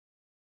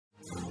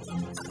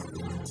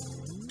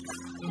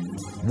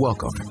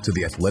Welcome to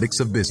the Athletics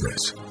of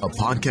Business, a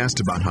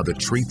podcast about how the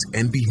traits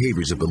and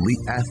behaviors of elite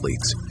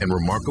athletes and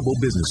remarkable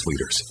business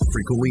leaders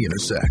frequently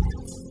intersect.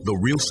 The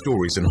real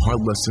stories and hard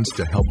lessons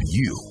to help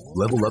you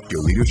level up your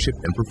leadership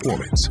and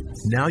performance.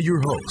 Now your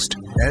host,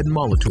 Ed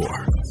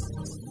Molitor.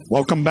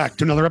 Welcome back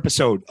to another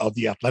episode of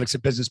the Athletics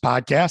of Business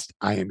podcast.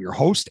 I am your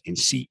host and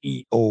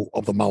CEO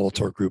of the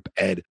Molitor Group,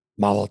 Ed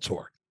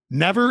Molitor.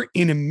 Never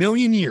in a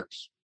million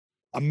years,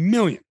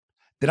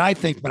 did I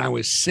think when I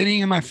was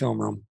sitting in my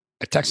film room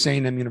at Texas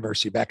A&M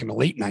University back in the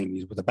late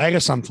 90s with a bag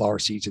of sunflower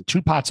seeds and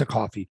 2 pots of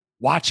coffee,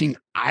 watching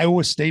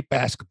Iowa State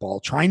basketball,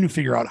 trying to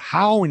figure out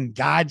how in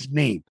God's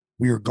name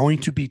we were going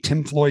to beat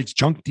Tim Floyd's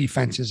junk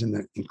defenses in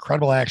the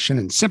incredible action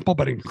and simple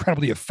but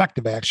incredibly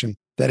effective action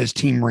that his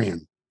team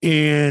ran.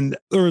 And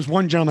there was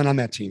one gentleman on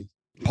that team,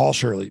 Paul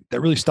Shirley,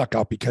 that really stuck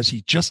out because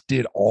he just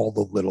did all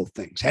the little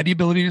things, had the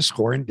ability to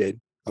score and did,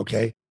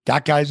 okay,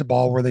 got guys the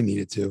ball where they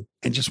needed to,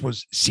 and just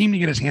seemed to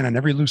get his hand on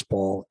every loose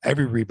ball,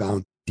 every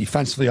rebound,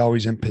 defensively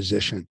always in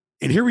position.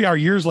 And here we are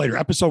years later,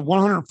 episode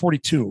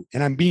 142,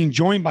 and I'm being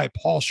joined by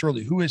Paul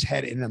Shirley, who has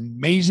had an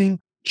amazing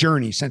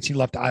journey since he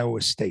left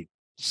Iowa State.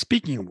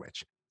 Speaking of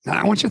which,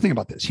 now I want you to think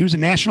about this. He was a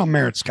National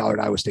Merit Scholar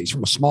at Iowa State. He's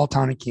from a small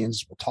town in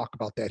Kansas. We'll talk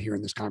about that here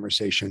in this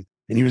conversation.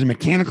 And he was a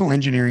mechanical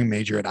engineering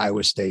major at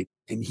Iowa State.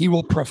 And he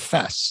will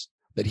profess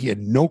that he had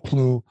no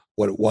clue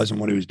what it was and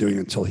what he was doing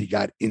until he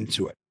got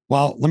into it.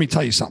 Well, let me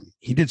tell you something.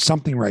 He did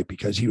something right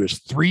because he was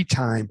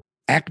 3-time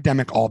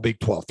academic All Big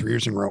 12, 3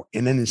 years in a row.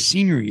 And then his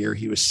senior year,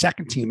 he was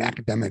second-team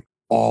academic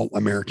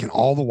All-American,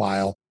 all the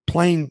while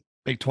playing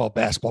Big 12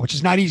 basketball, which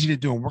is not easy to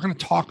do. And we're going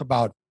to talk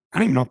about, I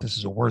don't even know if this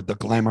is a word, the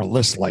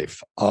glamorous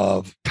life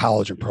of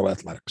college and pro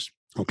athletics.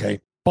 Okay.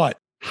 But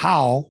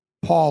how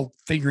Paul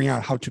figuring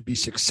out how to be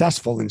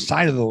successful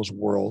inside of those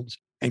worlds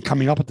and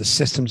coming up with the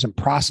systems and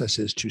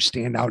processes to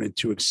stand out and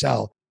to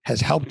excel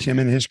has helped him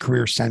in his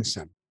career since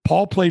then.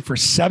 Paul played for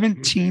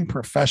 17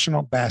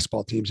 professional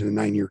basketball teams in a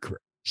 9-year career.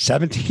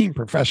 17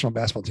 professional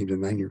basketball teams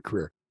in a 9-year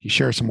career. He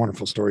shares some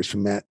wonderful stories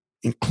from that,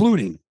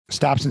 including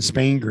stops in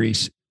Spain,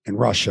 Greece, and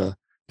Russia,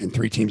 and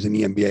 3 teams in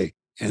the NBA.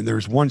 And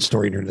there's one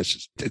story in here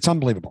that's it's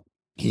unbelievable.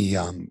 He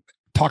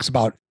talks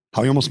about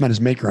how he almost met his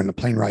maker on the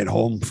plane ride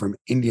home from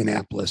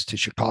Indianapolis to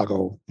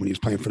Chicago when he was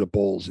playing for the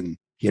Bulls. And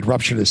he had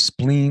ruptured his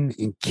spleen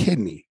and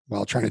kidney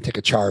while trying to take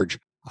a charge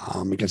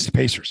against the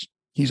Pacers.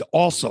 He's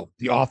also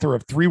the author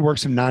of 3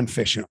 works of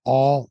nonfiction,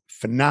 all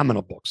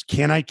phenomenal books.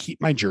 Can I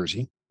Keep My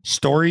Jersey?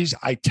 Stories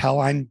I Tell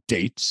on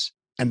Dates,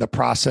 and The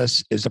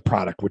Process is a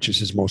Product, which is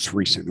his most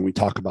recent. And we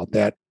talk about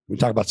that. We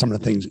talk about some of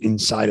the things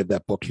inside of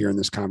that book here in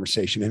this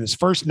conversation. And his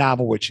first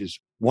novel, which is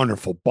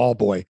wonderful, Ball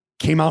Boy,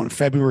 came out in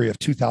February of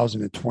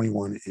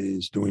 2021 and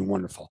is doing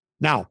wonderful.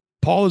 Now,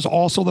 Paul is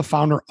also the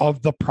founder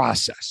of The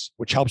Process,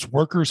 which helps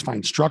workers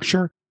find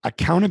structure,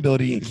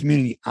 accountability, and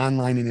community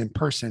online and in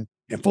person.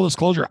 And full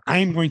disclosure, I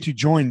am going to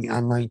join the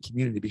online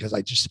community because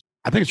I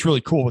think it's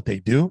really cool what they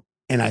do.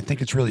 And I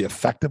think it's really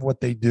effective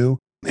what they do.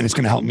 And it's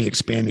going to help me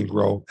expand and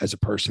grow as a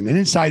person. And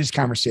inside this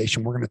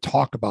conversation, we're going to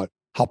talk about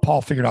how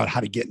Paul figured out how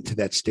to get into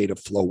that state of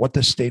flow, what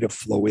the state of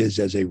flow is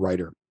as a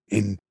writer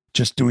in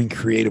just doing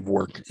creative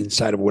work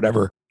inside of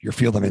whatever your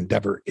field of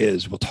endeavor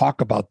is. We'll talk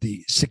about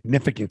the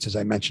significance, as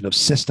I mentioned, of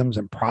systems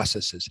and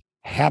processes,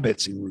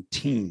 habits and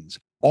routines,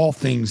 all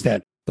things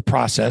that The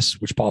Process,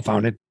 which Paul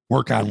founded,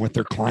 work on with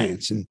their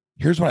clients. And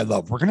here's what I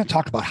love. We're going to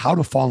talk about how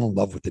to fall in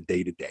love with the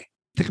day-to-day.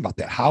 Think about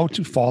that, how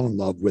to fall in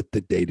love with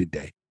the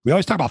day-to-day. We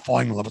always talk about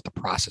falling in love with the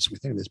process. We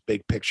think of this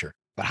big picture,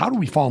 but how do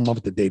we fall in love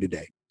with the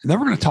day-to-day? And then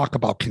we're going to talk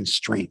about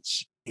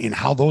constraints and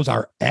how those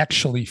are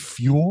actually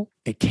fuel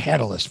and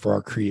catalyst for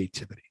our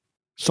creativity.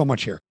 So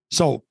much here.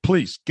 So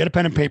please get a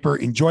pen and paper,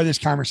 enjoy this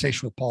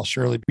conversation with Paul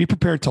Shirley. Be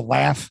prepared to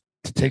laugh,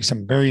 to take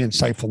some very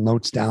insightful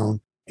notes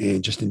down,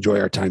 and just enjoy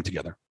our time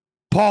together.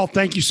 Paul,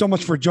 thank you so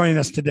much for joining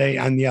us today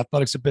on the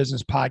Athletics of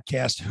Business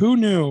podcast. Who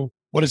knew,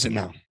 what is it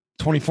now?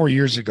 24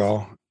 years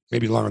ago,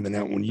 maybe longer than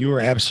that, when you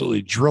were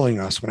absolutely drilling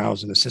us when I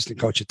was an assistant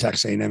coach at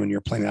Texas A&M and you're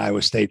playing at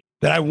Iowa State,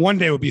 that I one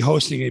day would be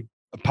hosting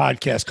a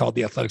podcast called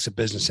The Athletics of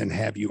Business and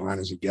have you on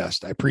as a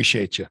guest. I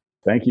appreciate you.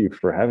 Thank you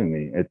for having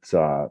me. It's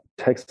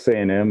Texas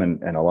A&M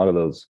and a lot of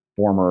those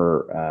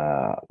former,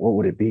 what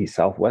would it be,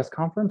 Southwest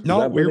Conference?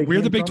 No,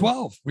 we're the Big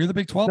 12. We're the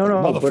Big 12.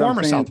 No, the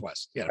former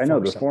Southwest. Yeah, I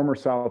know the former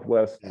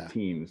Southwest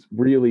teams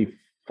really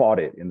fought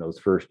it in those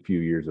first few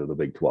years of the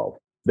Big 12.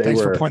 Thanks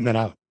for pointing that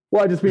out.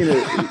 Well, I just mean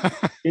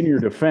in your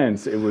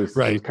defense, it was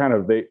kind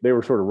of, they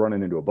were sort of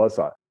running into a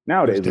buzzsaw.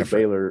 Nowadays,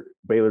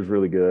 Baylor's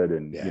really good,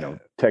 and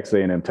Texas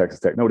A&M, Texas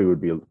Tech. Nobody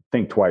would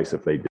think twice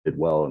if they did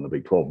well in the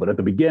Big 12. But at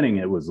the beginning,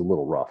 it was a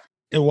little rough.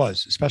 It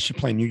was, especially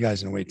playing you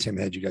guys in the way Tim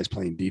had you guys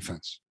playing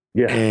defense.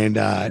 Yeah, and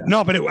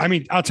no, but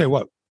I'll tell you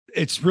what,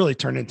 it's really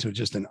turned into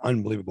just an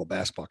unbelievable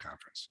basketball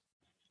conference.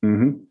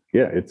 Mm-hmm.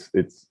 Yeah,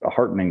 it's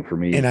heartening for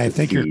me. And I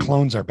think your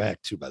clones are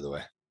back too, by the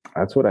way.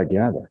 That's what I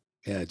gather.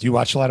 Yeah. Do you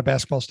watch a lot of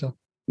basketball still?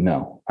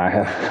 No,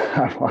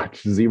 I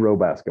watch zero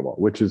basketball,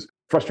 which is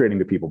frustrating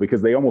to people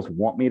because they almost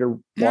want me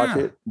to watch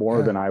it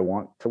more than I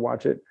want to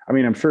watch it. I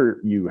mean, I'm sure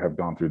you have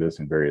gone through this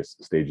in various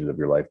stages of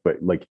your life,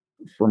 but like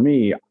for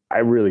me, I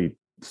really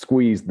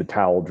squeezed the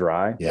towel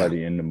dry by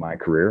the end of my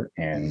career.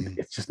 And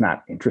it's just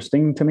not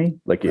interesting to me.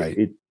 Like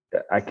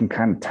I can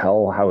kind of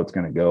tell how it's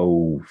going to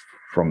go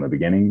from the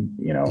beginning,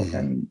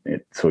 and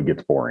so it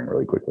gets boring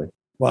really quickly.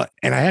 Well,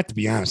 and I have to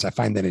be honest, I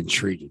find that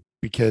intriguing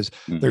because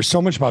there's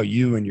so much about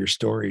you and your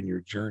story and your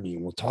journey.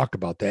 And we'll talk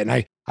about that. And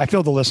I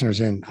fill the listeners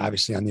in,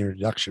 obviously, on the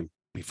introduction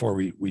before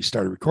we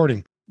started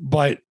recording,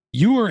 but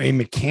you were a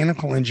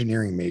mechanical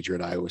engineering major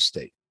at Iowa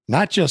State,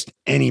 not just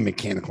any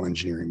mechanical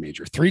engineering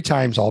major, 3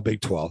 times all Big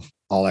 12,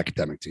 all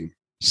academic team.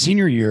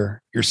 Senior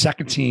year, your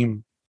second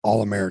team,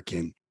 all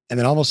American. And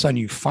then all of a sudden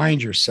you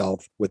find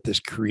yourself with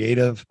this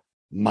creative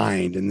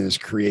mind in this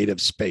creative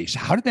space.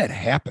 How did that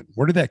happen?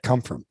 Where did that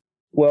come from?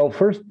 Well,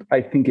 first,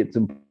 I think it's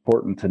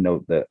important to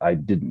note that I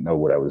didn't know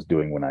what I was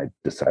doing when I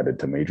decided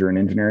to major in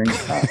engineering,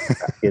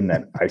 in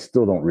that I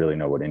still don't really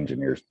know what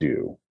engineers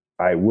do.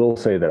 I will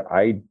say that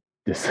I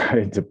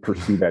decided to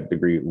pursue that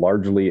degree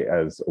largely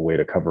as a way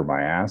to cover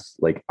my ass.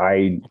 Like,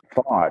 I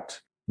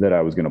thought that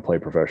I was going to play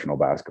professional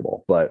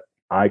basketball, but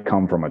I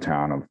come from a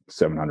town of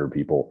 700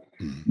 people.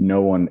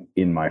 No one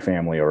in my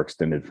family or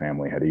extended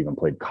family had even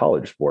played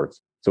college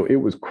sports. So it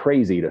was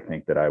crazy to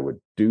think that I would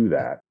do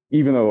that,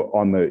 even though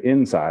on the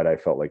inside, I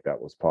felt like that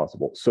was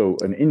possible. So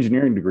an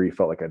engineering degree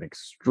felt like an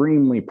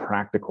extremely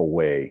practical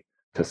way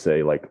to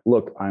say, like,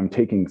 look, I'm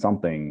taking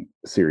something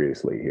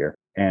seriously here.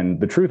 And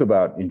the truth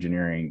about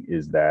engineering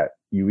is that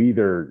you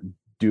either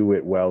do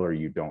it well or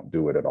you don't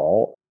do it at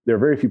all. There are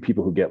very few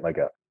people who get like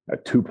a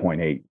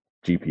 2.8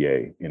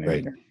 GPA in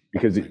engineering,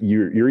 because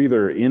you're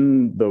either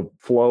in the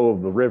flow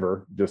of the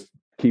river, just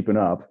keeping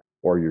up,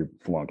 or you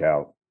flunk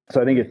out.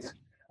 So I think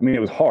it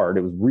was hard.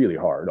 It was really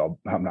hard.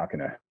 I'm not going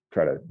to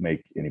try to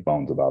make any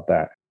bones about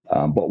that.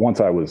 But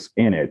once I was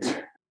in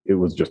it, it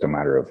was just a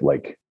matter of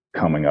like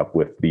coming up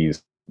with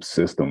these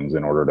systems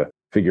in order to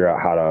figure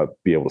out how to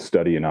be able to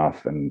study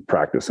enough and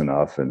practice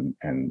enough and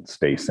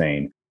stay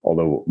sane.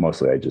 Although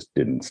mostly I just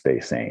didn't stay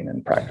sane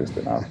and practiced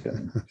enough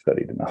and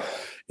studied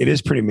enough. It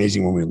is pretty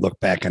amazing when we look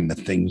back on the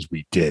things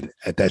we did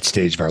at that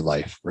stage of our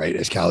life, right?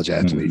 As college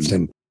athletes,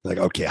 and like,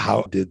 okay,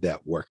 how did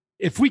that work?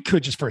 If we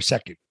could just for a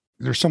second,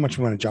 there's so much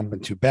we want to jump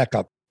into. Back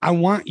up. I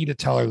want you to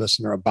tell our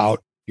listener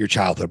about your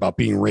childhood, about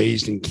being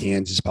raised in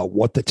Kansas, about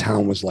what the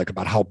town was like,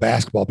 about how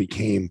basketball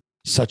became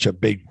such a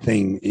big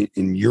thing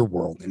in your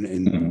world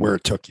and where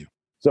it took you.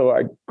 So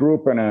I grew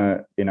up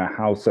in a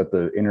house at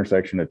the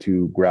intersection of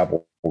 2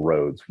 gravel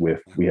roads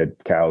we had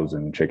cows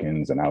and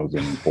chickens, and I was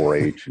in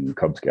 4-H and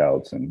Cub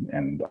Scouts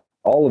and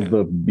all of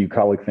the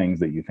bucolic things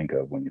that you think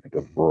of when you think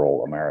of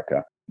rural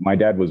America. My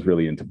dad was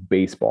really into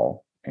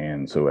baseball.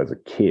 And so as a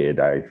kid,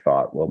 I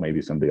thought, well,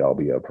 maybe someday I'll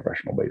be a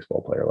professional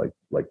baseball player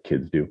like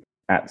kids do.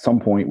 At some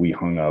point, we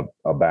hung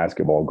a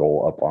basketball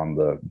goal up on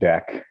the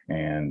deck,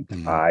 and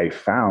I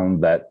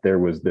found that there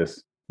was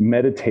this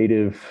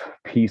meditative,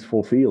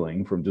 peaceful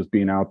feeling from just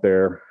being out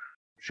there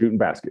shooting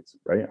baskets,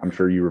 right? I'm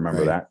sure you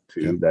remember that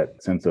too,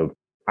 that sense of,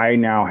 I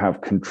now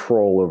have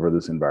control over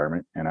this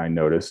environment. And I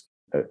noticed,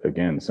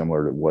 again,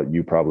 similar to what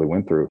you probably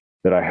went through,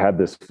 that I had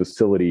this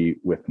facility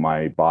with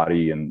my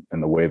body and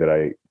the way that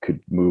I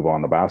could move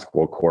on the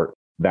basketball court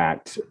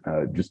that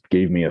just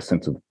gave me a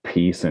sense of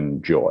peace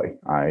and joy.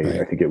 I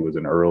think it was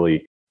an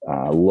early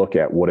look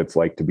at what it's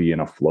like to be in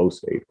a flow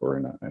state, or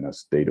in a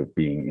state of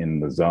being in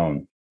the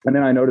zone. And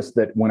then I noticed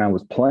that when I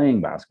was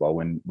playing basketball,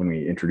 when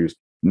we introduced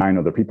 9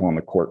 other people on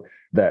the court,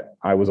 that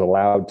I was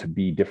allowed to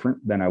be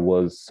different than I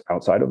was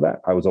outside of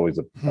that. I was always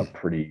a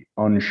pretty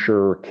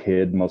unsure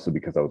kid, mostly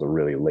because I was a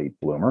really late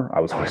bloomer.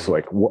 I was always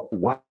like,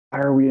 why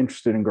are we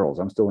interested in girls?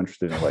 I'm still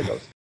interested in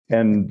Legos.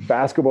 And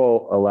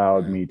basketball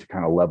allowed me to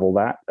kind of level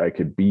that. I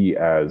could be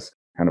as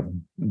kind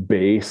of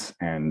base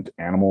and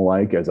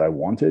animal-like as I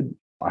wanted.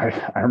 I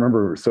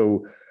remember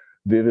so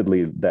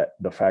vividly that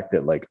the fact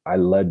that like I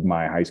led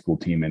my high school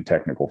team in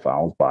technical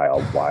fouls by a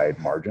wide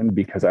margin,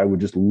 because I would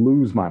just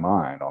lose my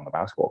mind on the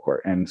basketball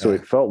court. And so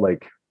it felt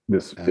like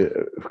this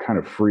kind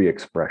of free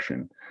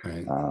expression.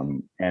 Right.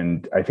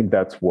 And I think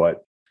that's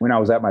what, when I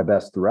was at my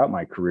best throughout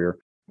my career,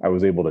 I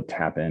was able to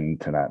tap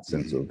into that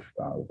sense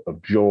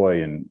of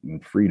joy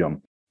and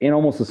freedom in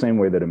almost the same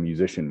way that a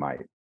musician might.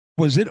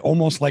 Was it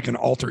almost like an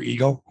alter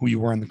ego who you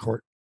were on the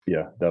court?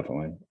 Yeah,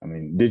 definitely. I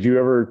mean, did you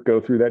ever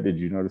go through that? Did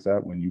you notice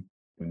that when you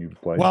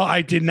played? Well,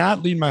 I did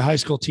not lead my high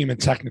school team in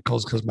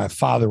technicals because my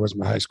father was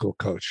my high school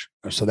coach.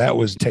 So that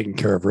was taken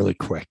care of really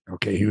quick.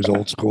 Okay. He was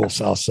old school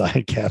South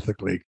Side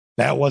Catholic League.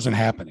 That wasn't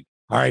happening.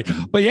 All right.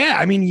 But yeah,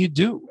 I mean, you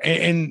do.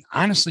 And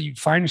honestly, you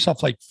find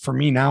yourself, like, for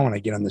me now, when I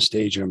get on the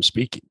stage and I'm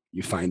speaking,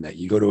 you find that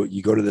you go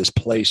to this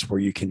place where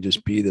you can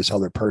just be this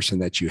other person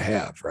that you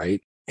have.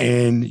 Right.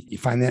 And you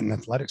find that in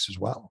athletics as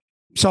well.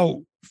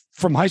 So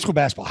from high school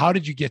basketball, how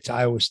did you get to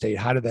Iowa State?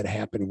 How did that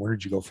happen? And where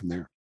did you go from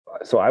there?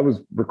 So I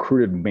was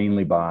recruited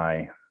mainly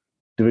by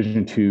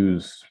Division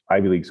II's,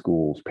 Ivy League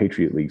schools,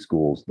 Patriot League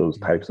schools, those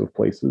types of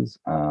places.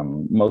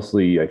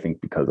 Mostly, I think,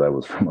 because I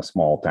was from a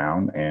small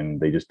town and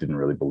they just didn't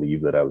really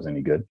believe that I was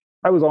any good.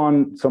 I was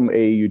on some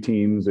AAU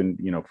teams, and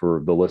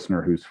for the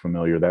listener who's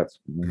familiar, that's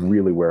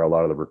really where a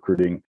lot of the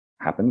recruiting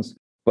happens.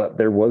 But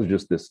there was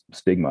just this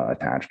stigma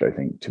attached, I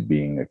think, to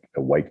being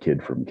a white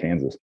kid from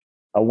Kansas.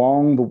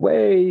 Along the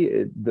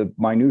way, the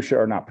minutiae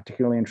are not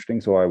particularly interesting,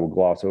 so I will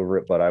gloss over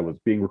it. But I was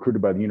being recruited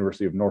by the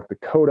University of North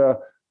Dakota,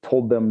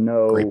 told them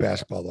no. Great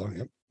basketball, though.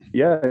 Yep.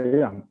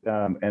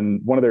 Yeah. And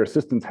one of their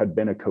assistants had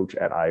been a coach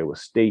at Iowa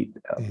State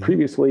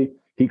previously.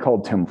 He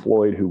called Tim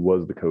Floyd, who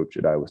was the coach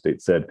at Iowa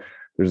State, said,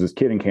 there's this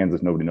kid in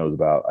Kansas nobody knows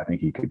about. I think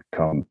he could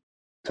come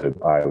to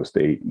Iowa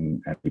State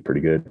and be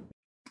pretty good.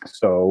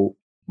 So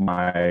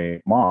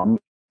my mom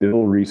did a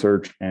little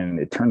research, and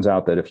it turns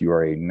out that if you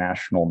are a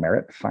national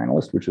merit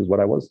finalist, which is what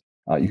I was,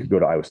 you could go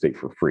to Iowa State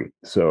for free.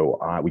 So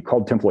we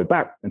called Tim Floyd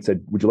back and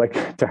said, would you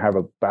like to have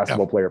a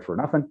basketball player for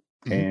nothing?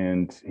 Mm-hmm.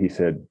 And he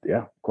said,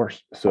 yeah, of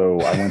course.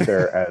 So I went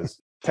there as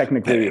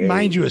technically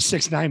mind you, a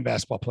 6'9"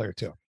 basketball player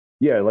too.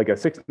 Yeah, like a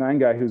 6'9"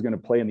 guy who's going to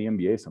play in the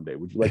NBA someday.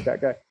 Would you like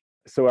that guy?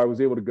 So I was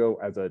able to go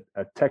as a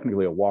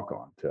technically a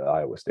walk-on to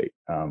Iowa State.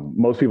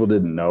 Most people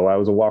didn't know I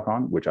was a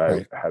walk-on, which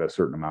I had a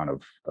certain amount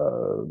of,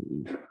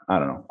 I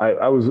don't know.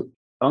 I was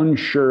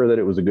unsure that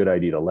it was a good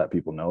idea to let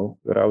people know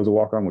that I was a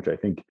walk-on, which I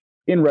think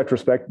in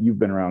retrospect, you've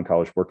been around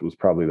college sports, was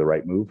probably the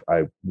right move.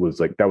 I was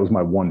like, that was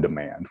my one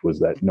demand, was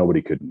that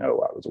nobody could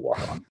know I was a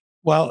walk-on.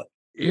 Well,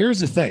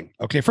 here's the thing.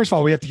 Okay, first of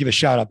all, we have to give a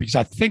shout out because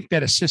I think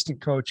that assistant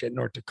coach at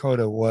North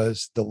Dakota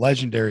was the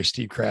legendary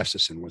Steve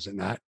Craftsison, was it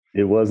not?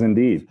 It was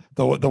indeed.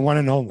 The one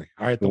and only.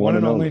 All right, the one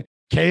and only.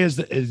 Kay is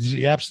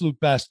the absolute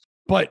best.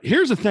 But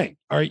here's the thing.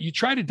 All right, you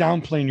try to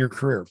downplay in your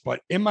career, but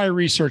in my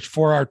research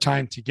for our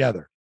time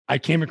together, I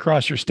came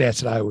across your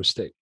stats at Iowa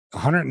State.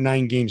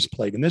 109 games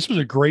played. And this was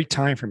a great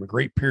time from a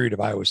great period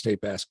of Iowa State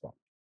basketball.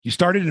 You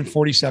started in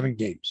 47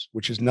 games,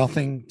 which is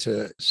nothing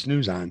to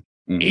snooze on.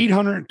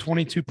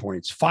 822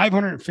 points,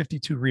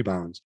 552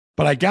 rebounds.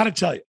 But I got to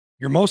tell you,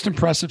 your most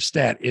impressive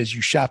stat is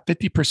you shot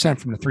 50%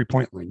 from the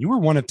three-point line. You were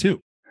 1 of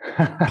 2.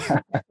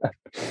 Yeah,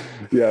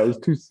 it was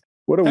too.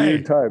 What a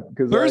weird time.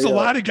 Because there's a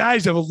lot of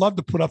guys that would love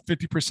to put up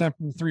 50%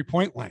 from the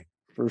three-point line.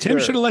 Tim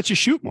should have let you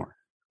shoot more.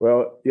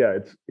 Well, yeah,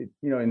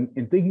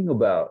 in thinking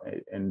about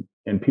it,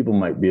 and people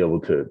might be able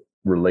to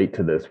relate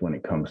to this when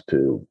it comes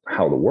to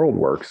how the world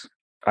works.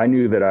 I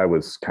knew that I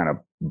was kind of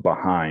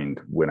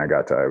behind when I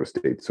got to Iowa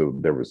State. So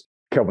there was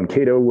Kelvin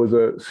Cato was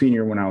a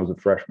senior when I was a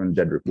freshman.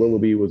 Dedrick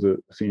Willoughby was a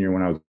senior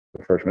when I was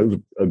a freshman. It was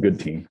a good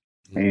team.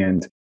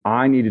 And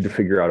I needed to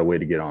figure out a way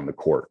to get on the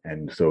court.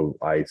 And so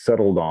I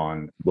settled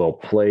on,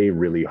 play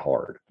really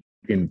hard.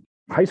 In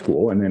high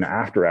school, and then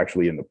after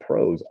actually in the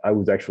pros, I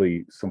was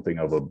actually something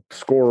of a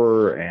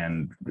scorer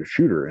and a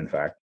shooter, in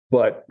fact,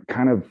 but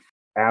kind of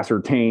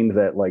ascertained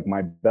that like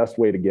my best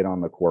way to get on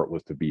the court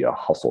was to be a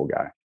hustle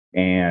guy.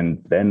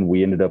 And then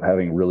we ended up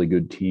having really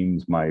good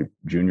teams my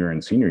junior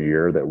and senior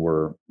year that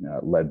were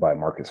led by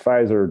Marcus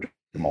Fizer,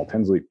 Jamal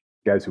Tinsley,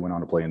 guys who went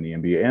on to play in the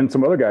NBA, and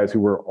some other guys who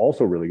were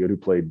also really good who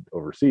played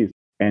overseas.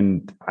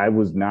 And it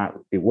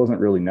wasn't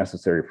really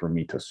necessary for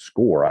me to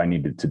score. I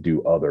needed to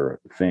do other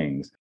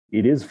things.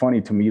 It is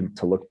funny to me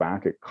to look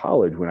back at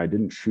college when I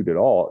didn't shoot at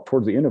all.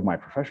 Towards the end of my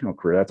professional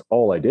career, that's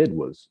all I did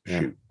was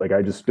shoot. Like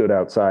I just stood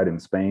outside in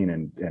Spain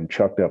and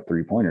chucked up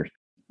 3-pointers.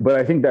 But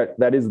I think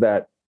that is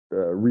that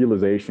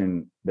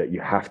realization that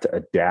you have to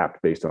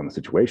adapt based on the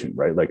situation,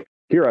 right? Like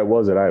here I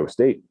was at Iowa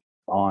State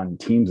on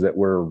teams that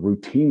were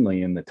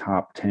routinely in the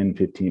top 10,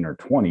 15, or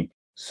 20.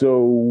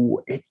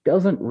 So it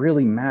doesn't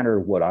really matter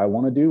what I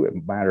want to do. It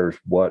matters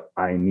what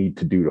I need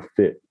to do to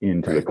fit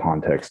into the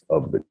context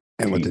of the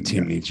and what the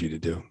team needs you to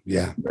do.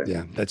 Yeah. Right.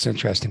 Yeah. That's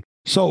interesting.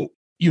 So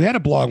you had a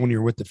blog when you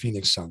were with the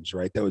Phoenix Suns,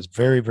 right? That was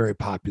very, very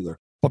popular.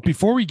 But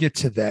before we get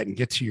to that and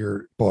get to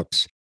your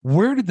books,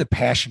 where did the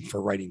passion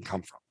for writing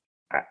come from?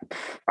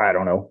 I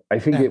don't know. I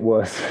think it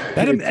was.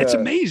 That's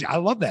amazing. I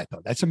love that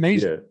though. That's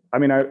amazing. Yeah. I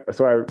mean, as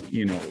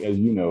you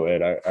know,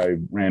 Ed, I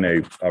ran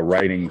a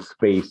writing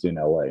space in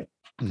LA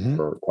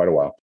for quite a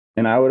while.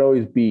 And I would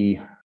always be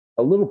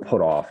a little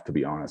put off, to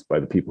be honest, by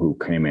the people who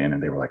came in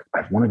and they were like,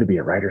 I've wanted to be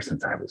a writer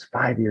since I was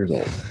 5 years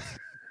old.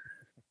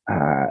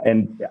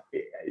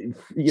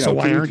 So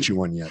why aren't you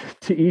one yet?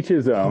 To each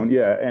his own.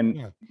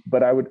 Yeah.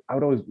 But I would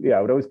always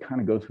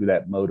kind of go through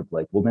that mode of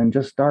like, well, then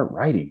just start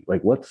writing.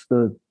 Like, what's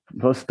the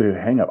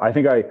hang up? I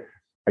think I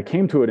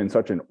came to it in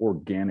such an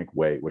organic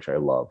way, which I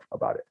love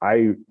about it.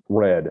 I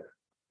read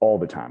all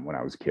the time when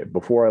I was a kid.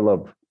 Before I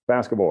loved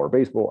basketball or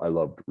baseball, I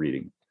loved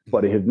reading.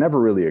 But it had never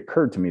really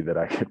occurred to me that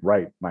I could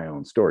write my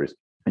own stories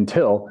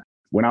until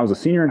when I was a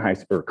senior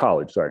in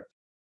college.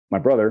 My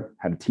brother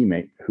had a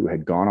teammate who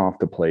had gone off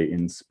to play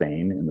in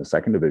Spain in the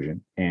second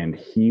division, and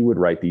he would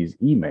write these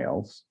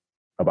emails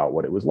about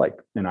what it was like.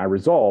 And I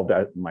resolved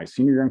at my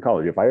senior year in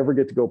college, if I ever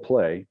get to go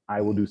play, I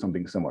will do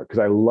something similar, because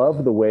I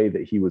love the way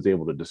that he was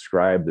able to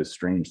describe this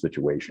strange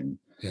situation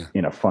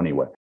in a funny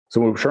way.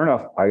 So sure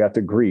enough, I got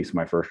to Greece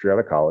my first year out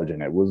of college,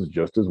 and it was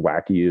just as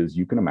wacky as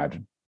you can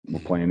imagine. We're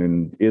playing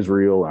in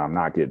Israel and I'm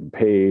not getting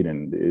paid.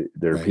 And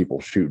there are people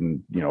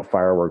shooting,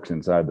 fireworks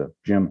inside the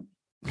gym.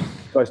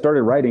 So I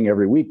started writing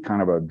every week,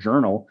 kind of a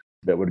journal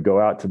that would go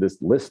out to this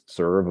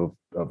listserv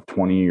of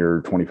 20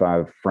 or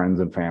 25 friends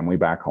and family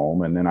back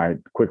home. And then I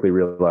quickly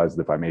realized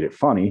that if I made it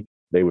funny,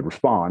 they would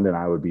respond and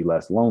I would be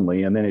less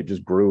lonely. And then it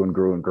just grew and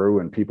grew and grew.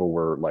 And people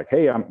were like,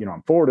 hey, I'm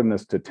forwarding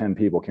this to 10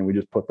 people. Can we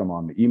just put them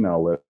on the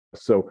email list?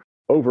 So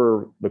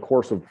over the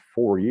course of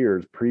 4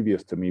 years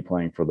previous to me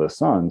playing for the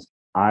Suns,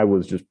 I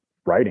was just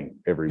writing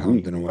every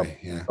week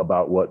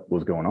about what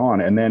was going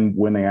on. And then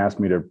when they asked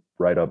me to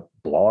write a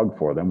blog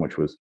for them, which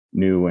was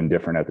new and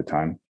different at the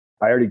time,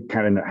 I already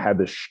kind of had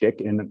this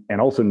shtick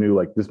and also knew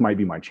like this might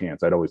be my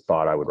chance. I'd always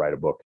thought I would write a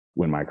book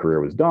when my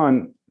career was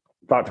done.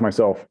 Thought to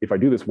myself, if I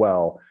do this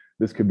well,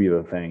 this could be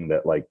the thing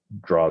that like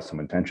draws some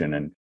attention.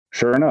 And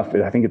sure enough,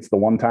 I think it's the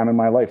one time in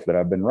my life that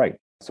I've been right.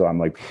 So I'm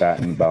like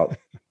batting about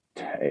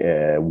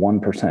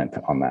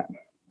 1% on that.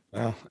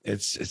 Well,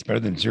 it's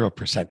better than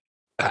 0%.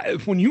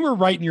 When you were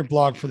writing your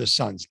blog for the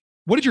Suns,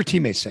 what did your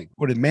teammates think?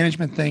 What did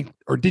management think?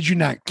 Or did you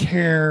not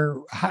care?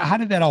 How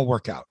did that all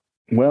work out?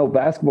 Well,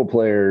 basketball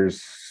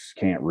players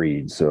can't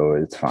read, so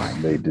it's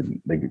fine. They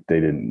didn't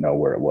know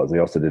where it was. They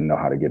also didn't know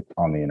how to get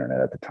on the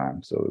internet at the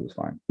time, so it was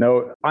fine.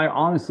 No, I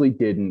honestly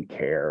didn't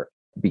care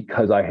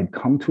because I had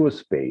come to a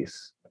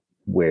space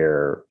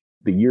where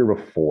the year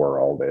before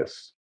all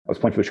this, I was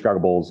playing for the Chicago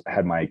Bulls,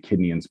 had my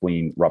kidney and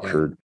spleen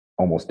ruptured,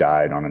 almost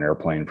died on an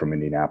airplane from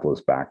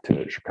Indianapolis back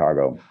to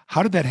Chicago.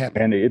 How did that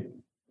happen? And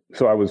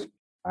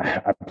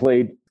I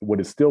played what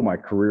is still my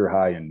career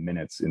high in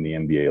minutes in the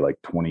NBA, like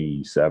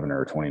 27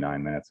 or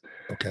 29 minutes.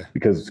 Okay.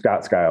 Because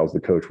Scott Skiles, the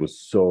coach, was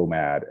so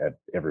mad at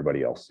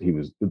everybody else. He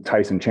was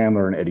Tyson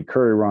Chandler and Eddie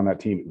Curry were on that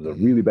team. It was a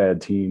really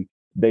bad team.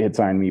 They had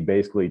signed me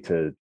basically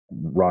to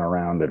run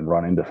around and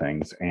run into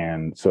things.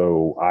 And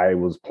so I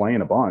was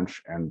playing a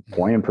bunch and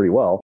playing pretty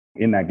well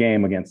in that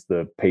game against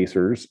the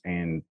Pacers.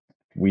 And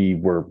we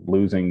were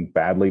losing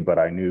badly, but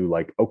I knew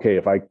like, okay,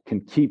 if I can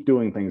keep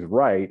doing things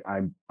right,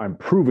 I'm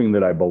proving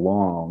that I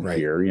belong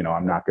here.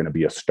 I'm not going to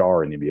be a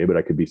star in the NBA, but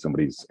I could be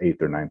somebody's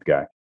 8th or 9th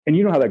guy. And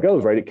you know how that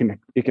goes, right?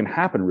 It can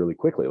happen really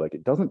quickly. Like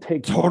it doesn't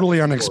take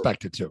totally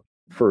unexpected too.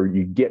 For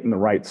you get in the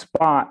right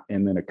spot.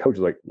 And then a coach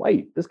is like,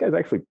 wait, this guy's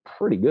actually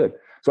pretty good.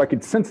 So I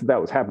could sense that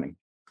was happening.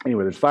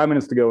 Anyway, there's 5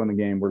 minutes to go in the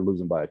game. We're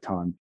losing by a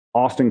ton.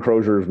 Austin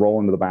Crozier's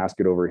rolling to the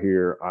basket over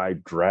here. I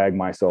drag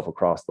myself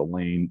across the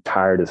lane,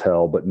 tired as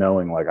hell, but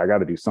knowing like I got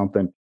to do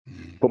something.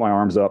 Put my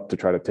arms up to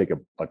try to take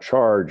a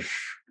charge.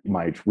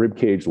 My rib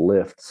cage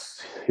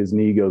lifts. His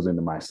knee goes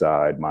into my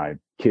side. My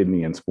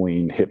kidney and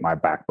spleen hit my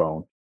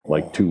backbone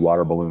like 2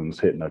 water balloons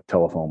hitting a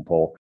telephone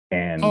pole.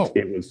 And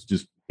it was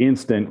just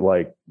instant,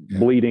 like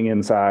bleeding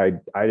inside.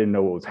 I didn't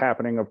know what was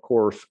happening, of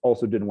course.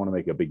 Also didn't want to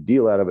make a big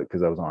deal out of it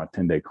because I was on a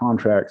 10-day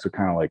contract. So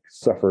kind of like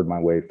suffered my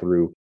way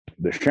through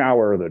the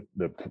shower,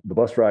 the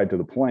bus ride to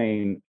the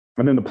plane.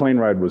 And then the plane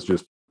ride was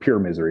just pure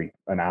misery.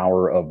 An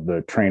hour of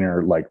the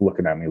trainer like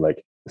looking at me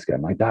like, this guy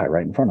might die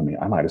right in front of me.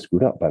 I might have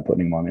screwed up by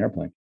putting him on the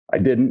airplane. I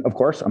didn't, of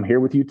course. I'm here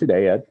with you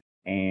today, Ed,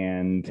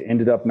 and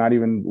ended up not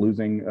even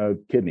losing a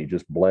kidney,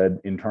 just bled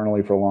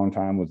internally for a long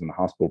time, was in the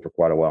hospital for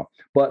quite a while.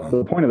 But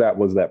the point of that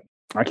was that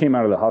I came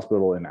out of the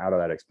hospital and out of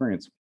that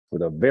experience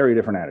with a very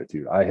different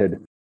attitude. I had,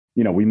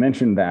 we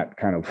mentioned that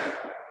kind of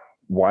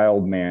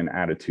wild man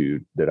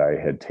attitude that I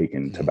had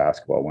taken to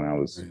basketball when I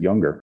was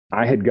younger.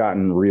 I had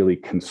gotten really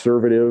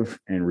conservative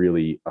and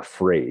really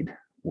afraid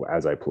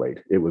as I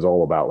played. It was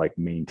all about like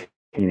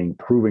maintaining,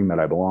 proving that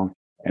I belong.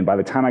 And by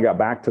the time I got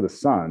back to the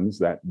Suns,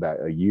 that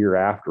a year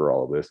after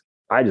all of this,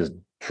 I just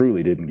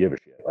truly didn't give a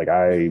shit. Like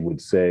I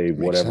would say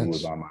whatever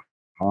was on my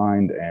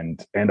mind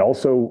and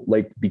also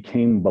like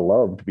became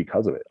beloved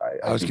because of it.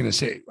 I was going to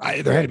say,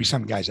 there had to be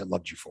some guys that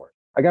loved you for it.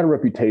 I got a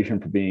reputation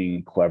for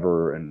being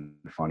clever and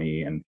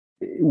funny, and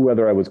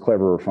whether I was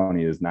clever or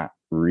funny is not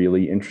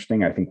really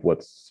interesting. I think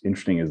what's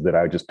interesting is that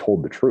I just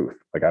told the truth.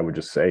 Like I would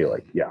just say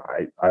like, yeah,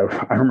 I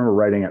remember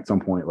writing at some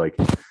point, like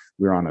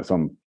we were on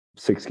some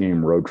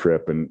 6-game road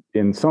trip and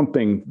in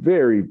something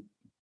very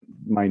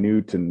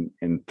minute and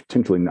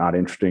potentially not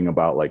interesting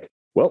about like,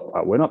 well,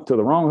 I went up to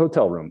the wrong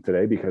hotel room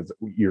today because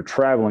you're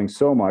traveling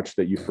so much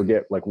that you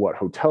forget like what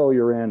hotel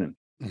you're in.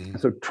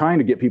 And so trying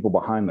to get people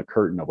behind the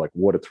curtain of like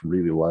what it's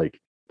really like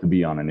to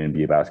be on an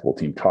NBA basketball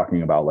team,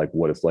 talking about like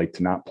what it's like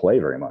to not play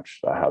very much,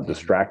 how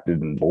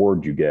distracted and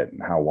bored you get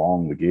and how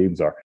long the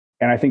games are.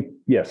 And I think,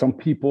 some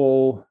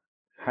people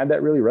had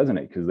that really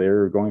resonate because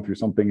they're going through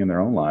something in their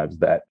own lives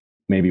that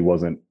maybe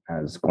wasn't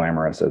as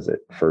glamorous as it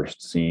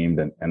first seemed.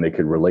 And they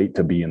could relate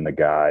to being the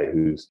guy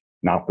who's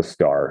not the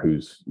star,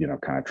 who's,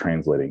 kind of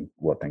translating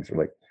what things are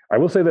like. I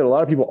will say that a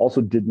lot of people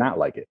also did not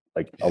like it.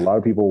 Like a lot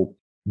of people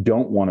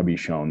don't want to be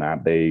shown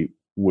that. They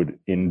would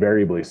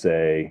invariably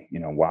say,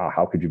 wow,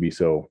 how could you be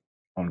so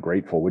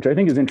ungrateful? Which I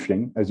think is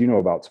interesting, as you know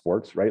about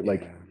sports, right?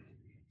 Like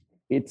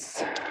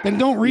it's... Then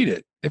don't read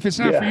it. If it's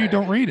not for you,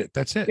 don't read it.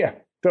 That's it. Yeah,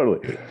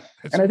 totally.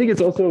 And I think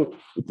it's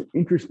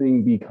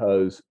interesting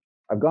because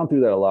I've gone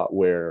through that a lot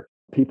where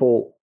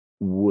people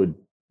would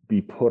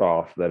be put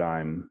off that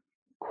I'm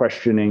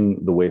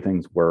questioning the way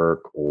things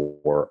work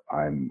or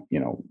I'm,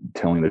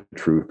 telling the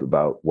truth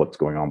about what's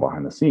going on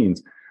behind the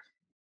scenes.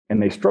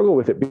 And they struggle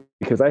with it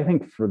because I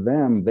think for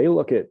them, they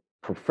look at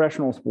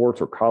professional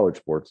sports or college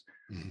sports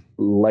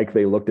like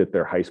they looked at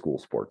their high school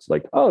sports.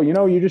 Like, oh,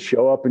 you just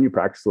show up and you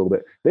practice a little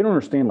bit. They don't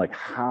understand like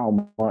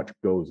how much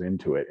goes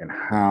into it and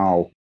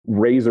how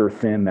razor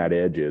thin that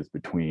edge is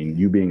between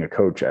you being a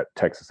coach at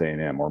Texas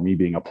A&M or me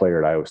being a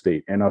player at Iowa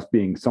State and us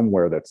being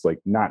somewhere that's like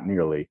not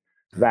nearly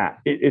that.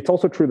 It's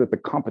also true that the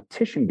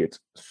competition gets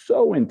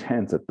so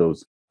intense at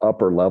those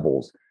upper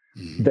levels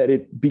that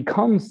it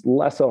becomes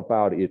less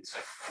about it's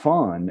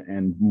fun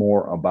and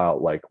more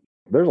about like,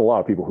 there's a lot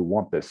of people who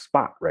want this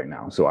spot right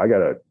now. So I got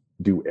to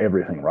do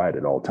everything right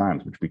at all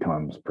times, which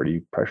becomes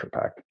pretty pressure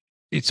packed.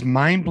 It's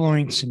mind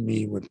blowing to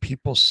me when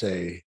people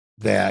say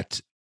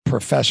that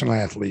professional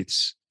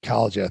athletes,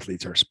 college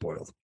athletes are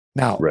spoiled.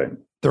 Now,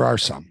 there are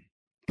some,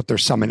 but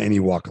there's some in any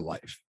walk of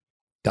life.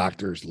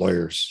 Doctors,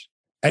 lawyers,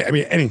 I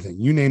mean, anything,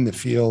 you name the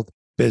field,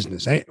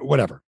 business,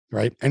 whatever,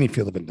 right? Any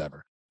field of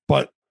endeavor.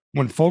 But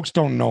when folks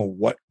don't know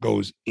what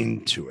goes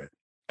into it,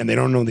 and they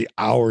don't know the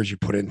hours you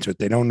put into it,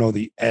 they don't know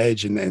the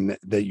edge and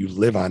that you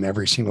live on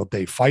every single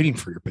day, fighting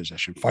for your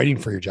position, fighting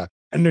for your job.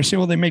 And they're saying,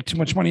 well, they make too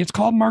much money. It's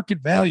called market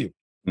value.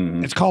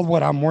 It's called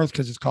what I'm worth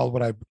because it's called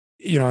what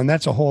and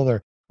that's a whole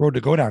other road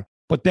to go down.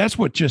 But that's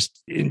what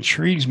just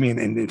intrigues me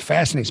and it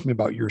fascinates me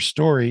about your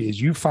story is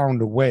you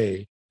found a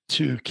way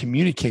to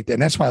communicate that.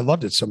 And that's why I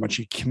loved it so much.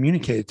 You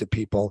communicate it to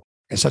people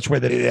in such a way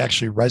that it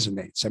actually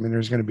resonates. I mean,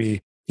 there's going to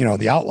be,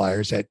 the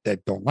outliers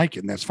that don't like it.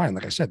 And that's fine.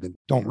 Like I said, then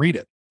don't read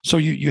it. So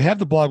you have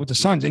the blog with the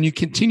Suns and you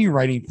continue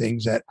writing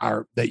things that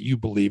you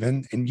believe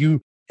in. And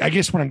I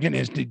guess what I'm getting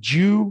is, did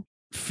you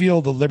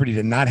feel the liberty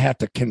to not have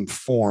to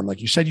conform?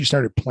 Like you said, you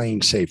started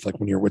playing safe, like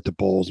when you're with the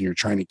Bulls and you're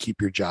trying to keep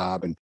your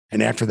job.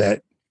 And after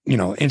that,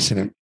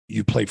 incident,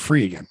 you played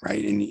free again,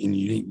 right? And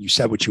you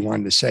said what you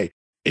wanted to say.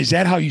 Is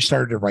that how you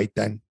started to write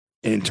then?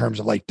 In terms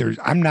of like,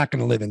 I'm not going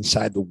to live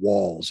inside the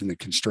walls and the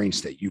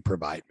constraints that you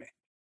provide me.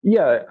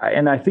 Yeah.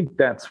 And I think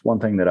that's one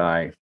thing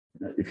that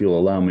if you'll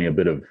allow me a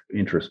bit of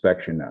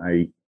introspection,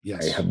 I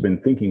have been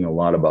thinking a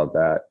lot about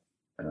that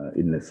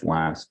in this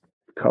last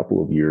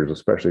couple of years,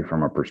 especially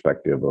from a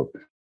perspective of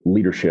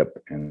leadership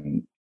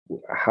and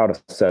how to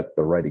set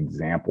the right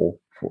example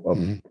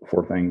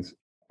for things.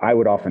 I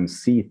would often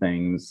see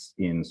things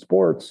in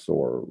sports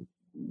or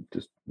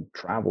just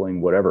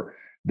traveling, whatever,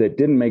 that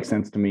didn't make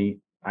sense to me.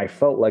 I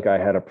felt like I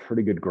had a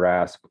pretty good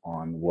grasp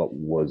on what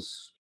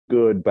was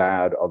good,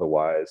 bad,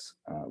 otherwise,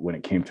 when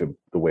it came to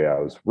the way I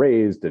was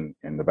raised and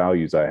the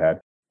values I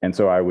had. And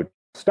so I would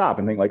stop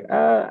and think like,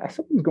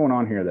 something's going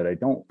on here that I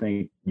don't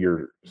think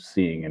you're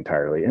seeing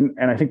entirely. And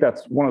I think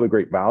that's one of the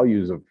great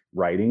values of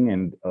writing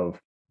and of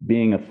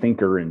being a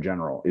thinker in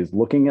general, is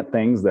looking at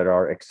things that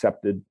are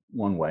accepted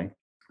one way,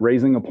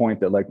 raising a point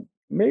that like,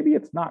 maybe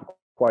it's not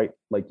quite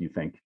like you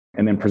think,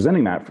 and then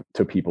presenting that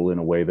to people in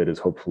a way that is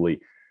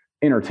hopefully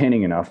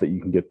entertaining enough that you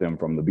can get them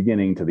from the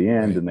beginning to the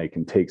end and they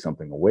can take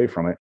something away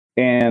from it.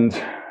 And,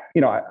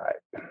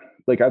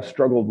 I've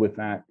struggled with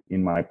that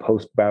in my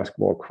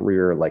post-basketball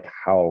career, like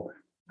how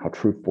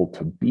truthful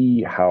to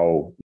be,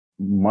 how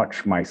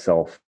much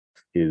myself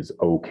is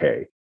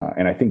okay.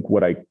 And I think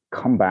what I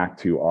come back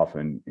to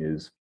often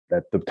is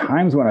that the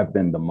times when I've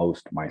been the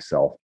most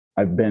myself,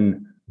 I've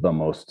been the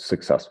most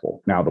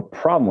successful. Now, the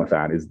problem with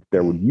that is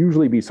there would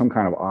usually be some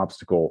kind of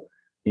obstacle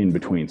in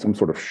between, some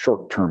sort of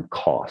short-term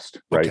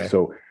cost, right? Okay.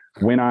 So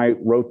when I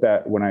wrote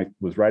that, when I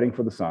was writing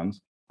for the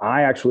Suns,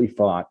 I actually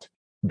thought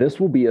this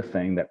will be a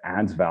thing that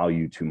adds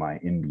value to my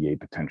NBA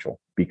potential,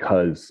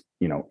 because,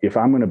 if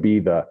I'm going to be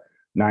the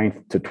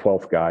 9th to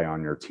 12th guy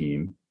on your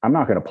team, I'm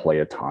not going to play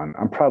a ton.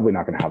 I'm probably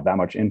not going to have that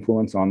much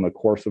influence on the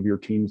course of your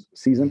team's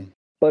season.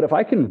 But if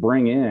I can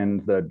bring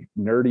in the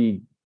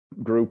nerdy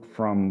group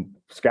from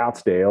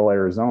Scottsdale,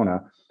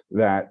 Arizona,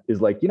 that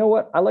is like, you know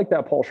what? I like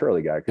that Paul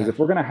Shirley guy, because if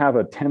we're going to have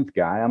a 10th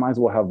guy, I might as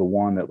well have the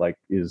one that like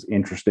is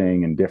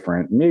interesting and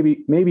different.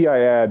 Maybe I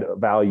add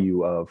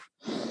value of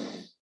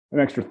an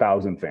extra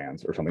 1,000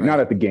 fans or something, not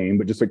at the game,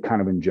 but just like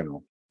kind of in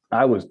general.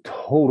 I was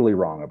totally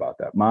wrong about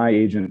that. My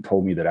agent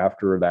told me that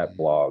after that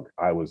blog,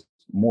 I was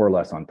more or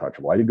less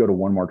untouchable. I did go to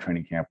one more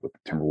training camp with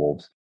the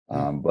Timberwolves,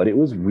 but it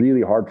was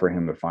really hard for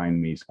him to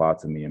find me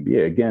spots in the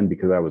NBA, again,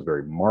 because I was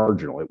very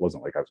marginal. It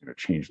wasn't like I was going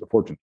to change the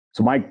fortune.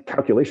 So my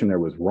calculation there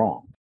was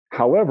wrong.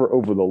 However,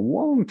 over the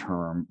long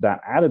term, that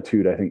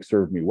attitude, I think,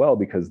 served me well,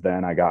 because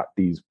then I got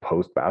these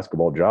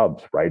post-basketball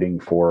jobs, writing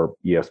for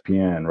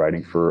ESPN,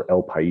 writing for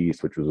El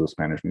País, which was a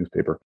Spanish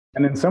newspaper.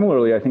 And then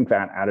similarly, I think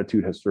that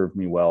attitude has served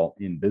me well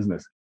in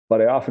business, but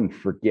I often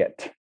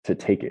forget to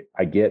take it.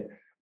 I get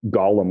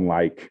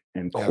Gollum-like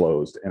and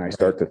closed, and I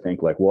start to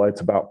think like, well, it's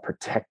about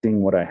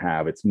protecting what I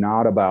have. It's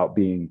not about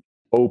being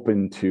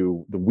open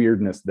to the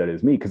weirdness that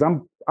is me, because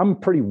I'm a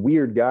pretty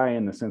weird guy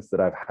in the sense that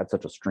I've had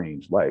such a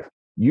strange life.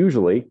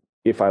 Usually,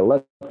 if I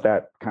let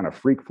that kind of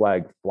freak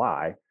flag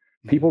fly,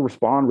 people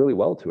respond really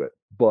well to it.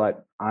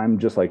 But I'm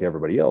just like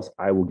everybody else.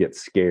 I will get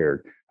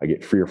scared, I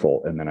get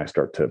fearful, and then I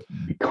start to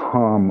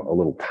become a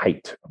little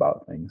tight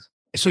about things.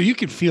 So you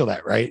can feel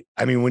that, right?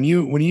 I mean, when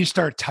you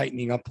start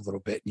tightening up a little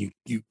bit, and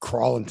you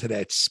crawl into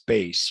that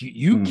space,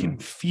 you can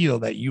feel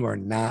that you are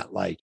not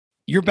like,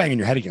 you're banging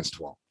your head against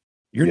the wall.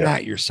 You're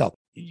not yourself.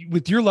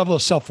 with your level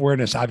of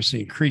self-awareness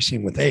obviously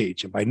increasing with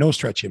age, and by no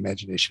stretch of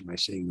imagination am I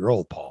saying you're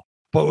old, Paul,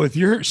 but with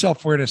your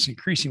self-awareness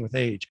increasing with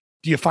age,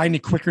 do you find it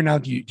quicker now?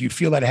 Do you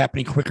feel that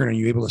happening quicker, and are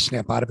you able to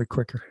snap out of it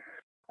quicker?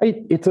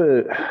 It's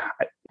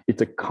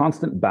a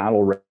constant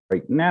battle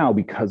right now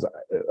because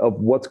of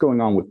what's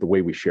going on with the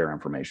way we share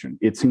information.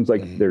 It seems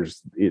like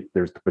there's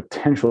the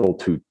potential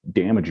to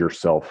damage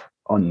yourself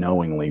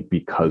unknowingly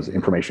because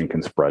information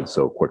can spread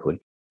so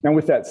quickly. Now,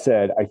 with that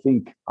said, I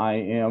think I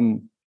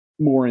am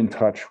more in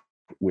touch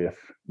with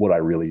what I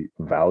really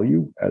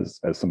value as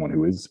someone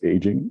who is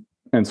aging.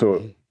 And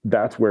so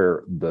that's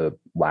where the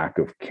lack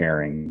of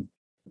caring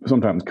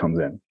sometimes comes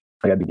in.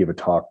 I had to give a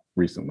talk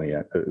recently.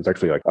 It was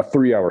actually like a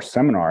 3-hour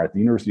seminar at the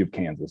University of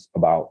Kansas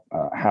about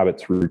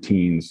habits,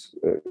 routines,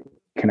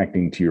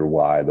 connecting to your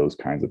why, those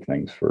kinds of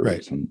things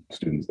for some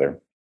students there.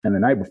 And the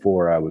night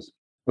before, I was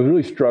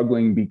really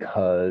struggling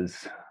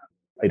because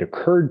it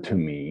occurred to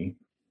me,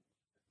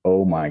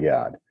 oh my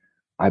God,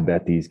 I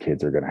bet these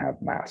kids are going to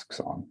have masks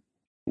on.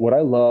 What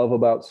I love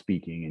about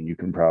speaking, and you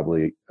can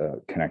probably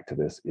connect to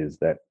this, is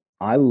that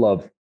I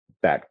love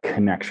that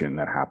connection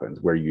that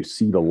happens where you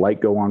see the light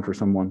go on for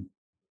someone.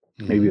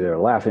 Maybe they're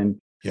laughing,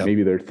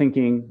 maybe they're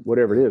thinking,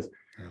 whatever it is.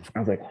 I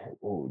was like,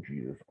 oh,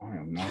 Jesus, I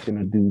am not going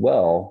to do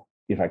well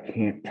if I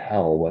can't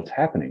tell what's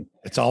happening.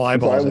 It's all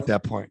eyeballs at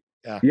that point.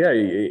 Yeah,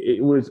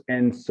 it was.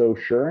 And so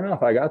sure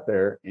enough, I got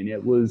there and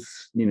it was,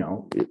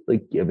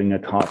 like giving a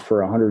talk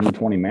for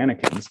 120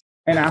 mannequins.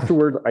 And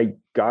afterwards, I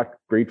got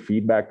great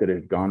feedback that it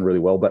had gone really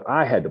well, but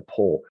I had to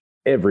pull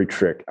every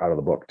trick out of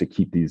the book to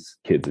keep these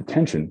kids'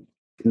 attention.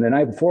 And the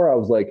night before, I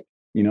was like,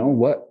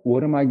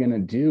 what am I going to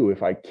do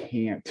if I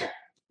can't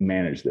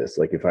manage this?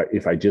 Like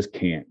if I just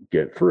can't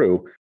get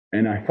through.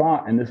 And I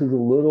thought, and this is a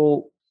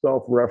little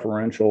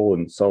self-referential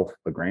and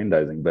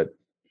self-aggrandizing, but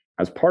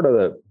as part of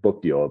the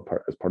book deal,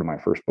 as part of my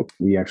first book,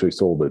 we actually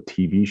sold a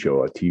TV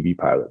show, a TV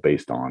pilot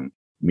based on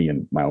me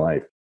and my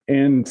life.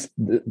 And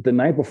the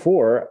night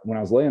before, when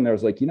I was laying there, I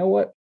was like, you know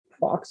what?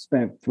 Fox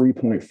spent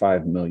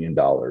 $3.5 million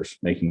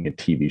making a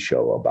TV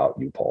show about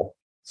you, Paul.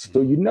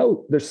 So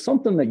there's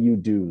something that you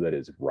do that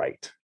is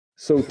right.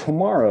 So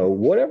tomorrow,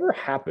 whatever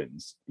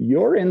happens,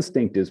 your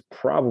instinct is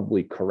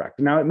probably correct.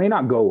 Now, it may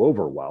not go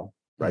over well,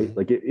 right?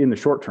 Like in the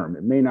short term,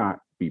 it may not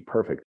be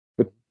perfect,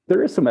 but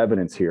there is some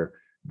evidence here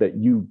that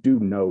you do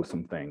know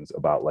some things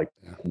about like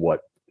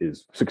what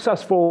is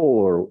successful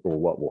or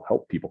what will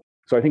help people.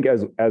 So I think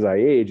as I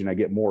age and I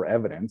get more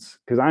evidence,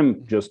 because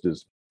I'm just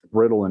as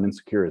brittle and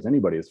insecure as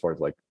anybody as far as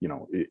like,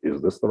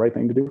 is this the right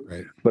thing to do?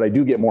 Right. But I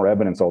do get more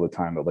evidence all the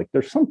time of like,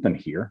 there's something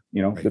here,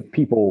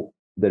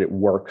 that it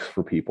works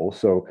for people.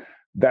 So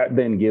that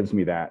then gives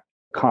me that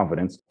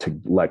confidence to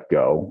let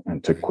go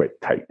and to quit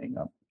tightening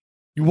up.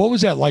 What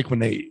was that like when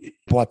they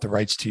bought the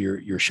rights to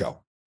your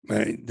show,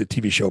 the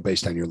TV show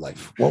based on your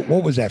life?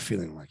 What was that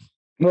feeling like?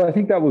 Well, I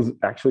think that was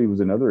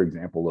another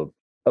example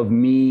of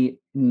me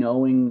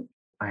knowing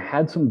I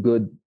had some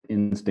good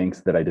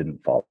instincts that I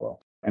didn't follow.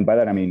 And by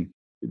that, I mean,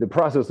 the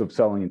process of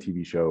selling a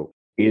TV show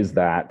is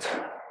that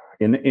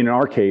in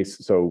our case,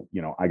 so,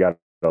 I got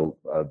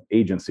an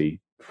agency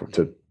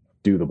to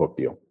do the book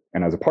deal.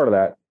 And as a part of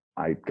that,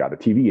 I got a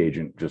TV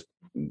agent just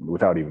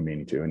without even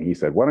meaning to. And he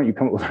said, why don't you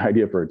come up with an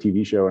idea for a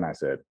TV show? And I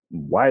said,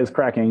 why is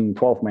cracking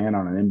 12th man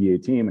on an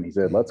NBA team? And he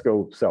said, let's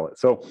go sell it.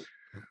 So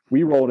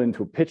we rolled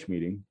into a pitch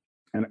meeting.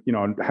 And,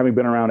 having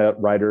been around at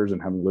writers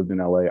and having lived in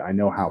LA, I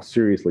know how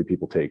seriously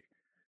people take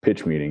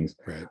pitch meetings.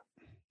 Right.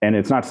 And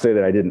it's not to say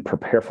that I didn't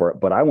prepare for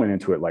it, but I went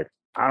into it like,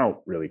 I don't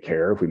really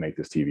care if we make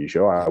this TV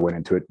show. I went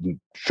into it and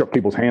shook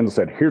people's hands and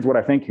said, here's what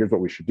I think, here's what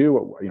we should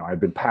do.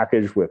 I'd been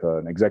packaged with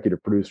an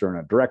executive producer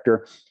and a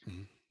director.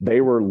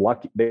 They were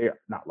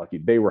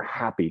they were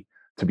happy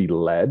to be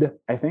led,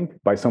 I think,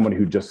 by someone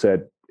who just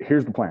said,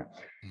 here's the plan.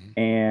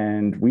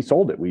 And we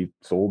sold it. We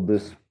sold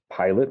this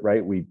pilot,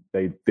 right?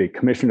 They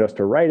commissioned us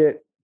to write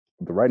it.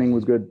 The writing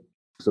was good.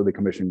 So they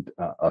commissioned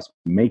us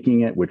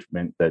making it, which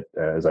meant that,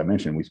 as I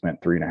mentioned, we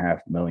spent $3.5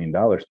 million.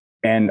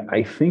 And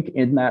I think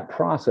in that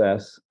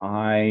process,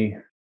 I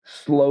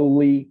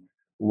slowly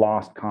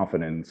lost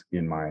confidence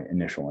in my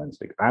initial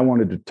instinct. I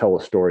wanted to tell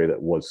a story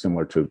that was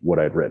similar to what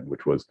I'd read,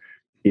 which was,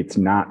 it's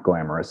not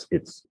glamorous.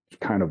 It's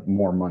kind of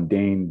more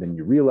mundane than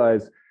you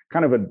realize,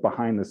 kind of a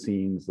behind the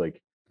scenes,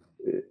 like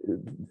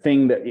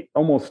thing that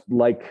almost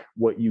like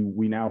what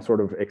we now sort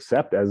of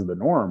accept as the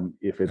norm.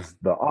 If it's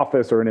The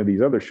Office or any of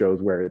these other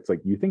shows where it's like,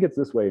 you think it's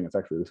this way and it's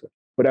actually this way.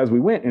 But as we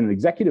went and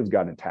executives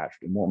got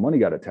attached and more money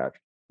got attached,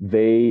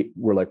 they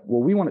were like,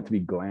 well, we want it to be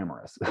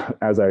glamorous.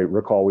 As I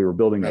recall, we were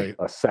building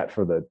a set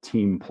for the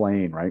team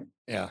plane, right?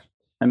 Yeah.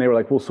 And they were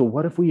like, well, so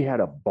what if we had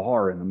a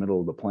bar in the middle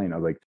of the plane? I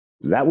was like,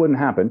 that wouldn't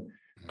happen.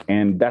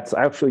 And that's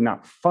actually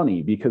not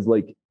funny, because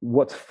like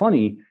what's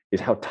funny is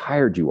how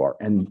tired you are.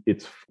 And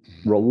it's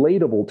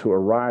relatable to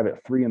arrive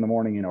at 3 a.m.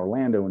 in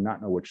Orlando and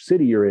not know which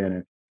city you're in.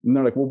 And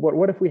they're like, well,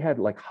 what if we had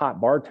like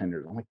hot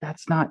bartenders? I'm like,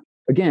 that's not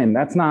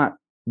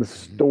the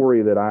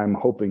story that I'm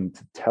hoping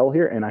to tell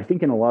here. And I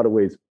think in a lot of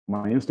ways,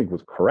 my instinct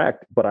was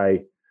correct, but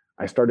I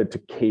started to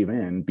cave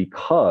in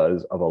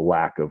because of a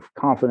lack of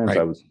confidence. Right.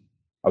 I was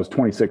I was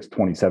 26,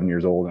 27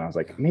 years old. And I was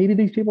like, maybe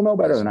these people know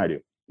better than I do,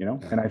 you know?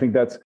 And I think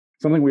that's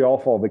something we all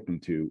fall victim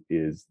to,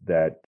 is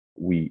that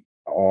we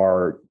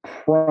are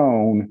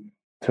prone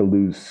to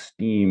lose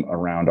steam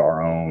around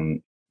our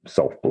own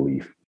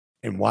self-belief.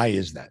 And why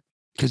is that?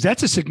 Because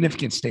that's a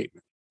significant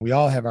statement. We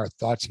all have our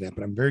thoughts on that,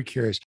 but I'm very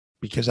curious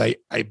because I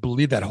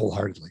believe that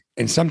wholeheartedly.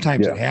 And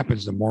sometimes it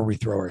happens the more we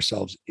throw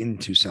ourselves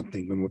into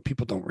something. When what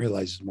people don't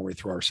realize is the more we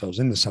throw ourselves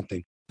into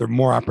something, the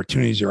more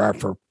opportunities there are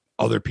for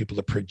other people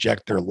to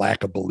project their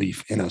lack of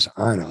belief in us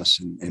on us.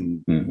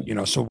 And you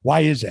know, so why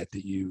is that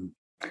you?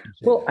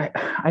 Well,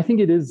 I think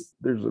there's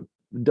a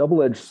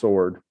double-edged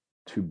sword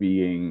to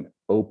being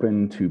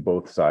open to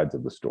both sides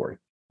of the story.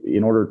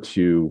 In order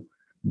to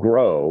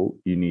grow,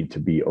 you need to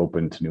be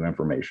open to new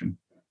information.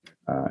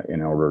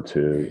 In order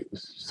to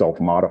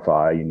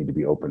self-modify, you need to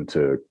be open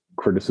to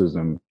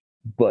criticism.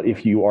 But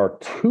if you are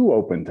too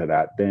open to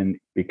that, then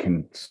it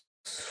can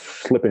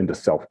slip into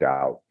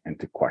self-doubt and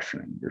to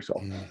questioning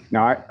yourself.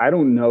 Now, I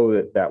don't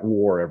know that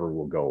war ever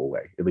will go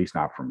away, at least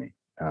not for me.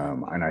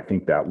 And I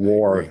think that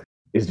war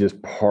is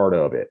just part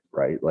of it,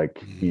 right?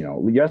 Like, you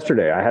know,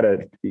 yesterday I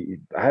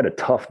had a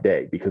tough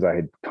day because I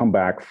had come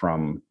back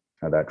from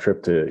that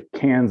trip to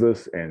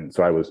Kansas. And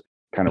so I was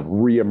kind of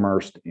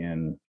re-immersed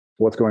in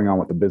what's going on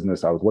with the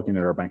business. I was looking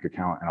at our bank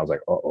account and I was like,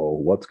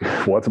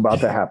 what's about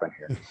to happen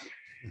here?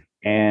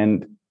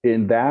 And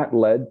that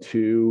led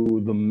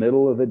to the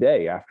middle of the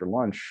day after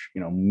lunch,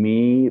 you know,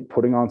 me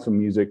putting on some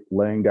music,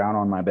 laying down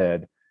on my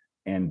bed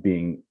and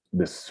being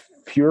this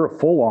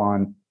full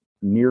on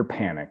near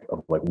panic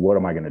of like, what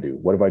am I going to do?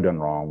 What have I done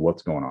wrong?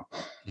 What's going on?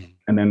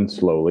 And then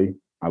slowly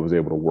I was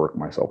able to work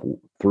myself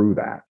through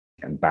that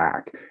and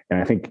back. And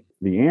I think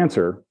the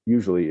answer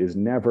usually is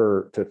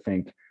never to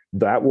think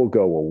that will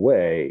go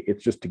away.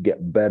 It's just to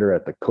get better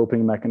at the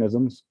coping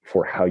mechanisms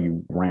for how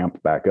you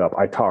ramp back up.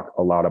 I talk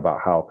a lot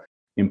about how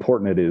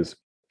important it is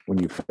when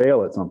you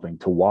fail at something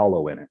to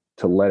wallow in it,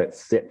 to let it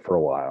sit for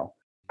a while,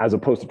 as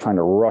opposed to trying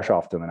to rush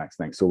off to the next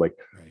thing. So like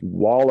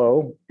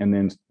wallow and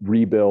then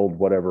rebuild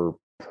whatever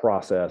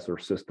process or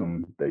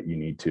system that you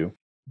need to.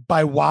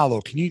 By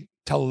wallow, can you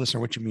tell the listener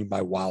what you mean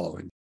by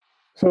wallowing?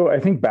 So I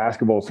think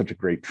basketball is such a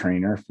great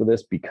trainer for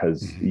this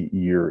because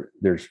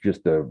there's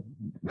just a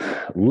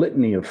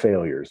litany of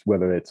failures,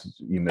 whether it's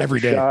you missed a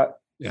shot.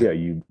 Yeah,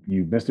 you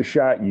missed a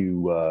shot,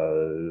 you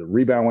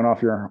rebound went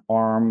off your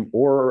arm,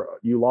 or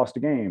you lost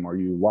a game,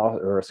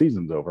 or a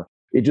season's over.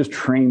 It just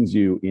trains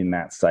you in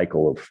that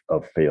cycle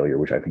of failure,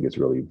 which I think is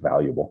really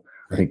valuable.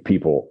 I think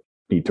people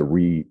need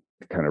to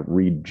kind of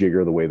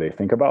rejigger the way they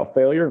think about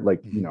failure. Like,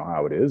 you know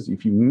how it is.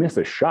 If you miss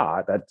a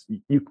shot,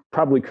 you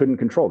probably couldn't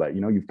control that. You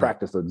know, you've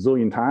practiced a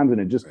zillion times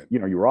and it just, you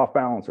know, you're off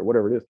balance or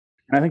whatever it is.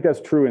 And I think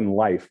that's true in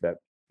life, that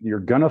you're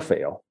going to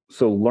fail.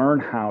 So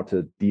learn how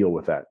to deal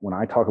with that. When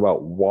I talk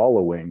about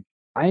wallowing,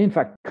 I in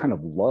fact kind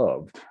of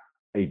loved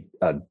a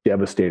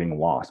devastating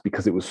loss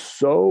because it was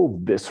so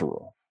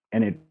visceral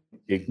and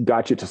it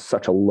got you to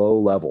such a low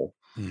level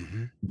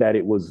that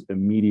it was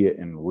immediate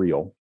and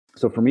real.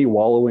 So for me,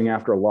 wallowing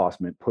after a loss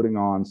meant putting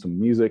on some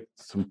music,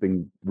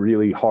 something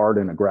really hard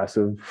and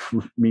aggressive,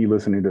 me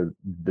listening to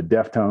the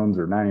Deftones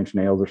or Nine Inch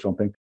Nails or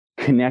something,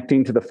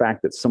 connecting to the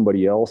fact that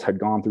somebody else had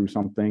gone through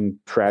something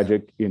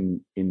tragic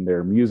in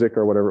their music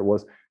or whatever it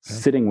was,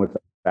 sitting with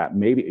that.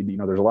 Maybe, you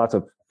know, there's lots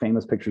of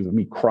famous pictures of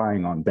me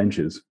crying on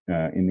benches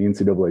in the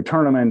NCAA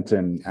tournament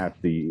and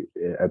at the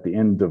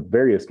end of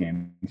various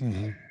games.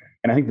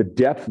 And I think the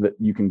depth that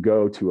you can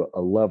go to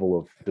a level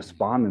of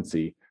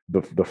despondency,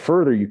 the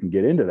further you can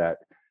get into that,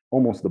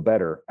 almost the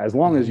better, as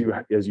long as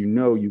you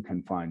know you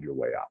can find your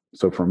way out.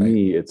 So for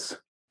me, it's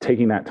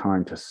taking that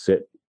time to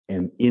sit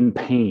and in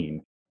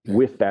pain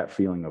with that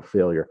feeling of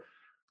failure,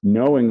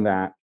 knowing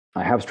that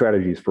I have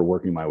strategies for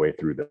working my way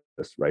through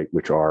this, right?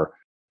 Which are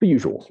the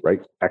usuals,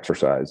 right?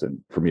 Exercise. And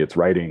for me, it's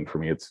writing. For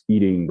me, it's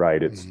eating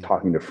right. It's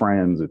talking to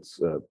friends. It's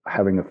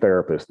having a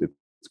therapist.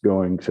 It's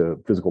going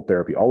to physical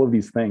therapy. All of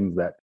these things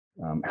that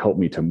help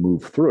me to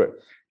move through it.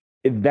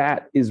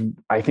 That is,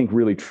 I think,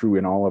 really true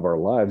in all of our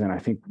lives. And I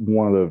think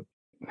one of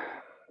the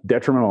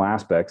detrimental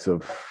aspects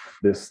of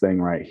this thing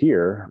right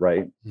here,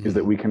 right, is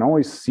that we can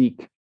always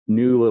seek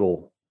new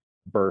little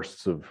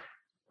bursts of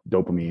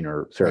dopamine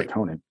or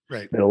serotonin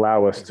that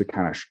allow us to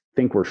kind of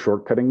think we're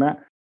shortcutting that.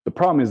 The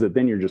problem is that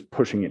then you're just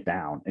pushing it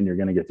down and you're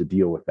going to get to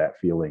deal with that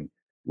feeling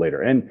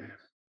later. And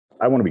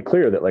I want to be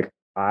clear that, like,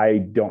 I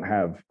don't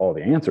have all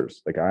the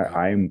answers. Like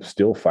I'm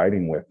still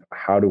fighting with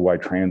how do I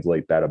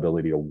translate that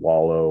ability to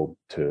wallow,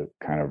 to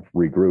kind of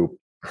regroup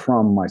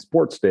from my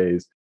sports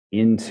days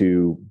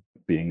into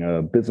being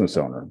a business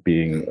owner,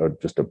 being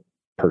just a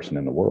person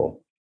in the world.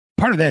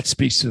 Part of that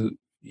speaks to,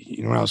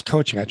 you know, when I was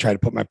coaching, I try to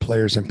put my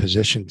players in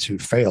position to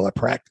fail at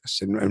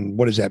practice. And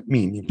what does that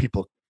mean? You know,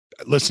 people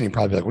listening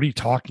probably like, what are you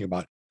talking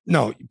about?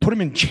 No, you put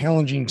them in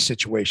challenging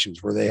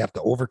situations where they have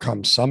to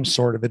overcome some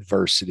sort of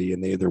adversity,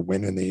 and they either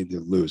win and they either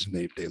lose. And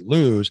they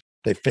lose,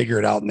 they figure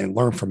it out and they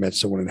learn from it.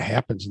 So when it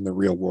happens in the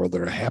real world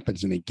or it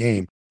happens in a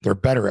game, they're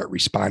better at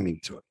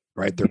responding to it,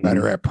 right? They're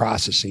better at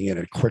processing it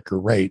at a quicker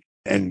rate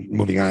and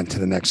moving on to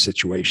the next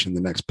situation,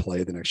 the next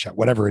play, the next shot,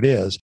 whatever it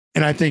is.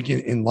 And I think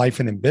in life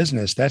and in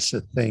business, that's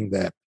the thing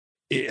that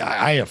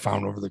I have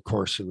found over the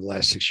course of the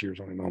last 6 years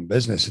owning my own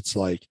business. It's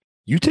like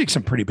you take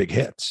some pretty big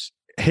hits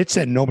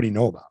that nobody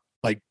know about,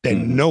 like that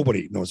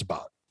nobody knows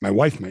about. My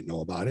wife might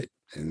know about it,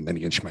 and then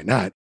again, she might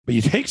not. But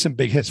you take some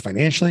big hits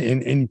financially,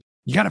 and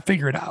you got to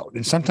figure it out.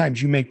 And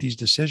sometimes you make these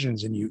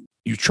decisions, and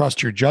you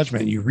trust your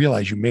judgment, and you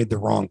realize you made the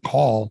wrong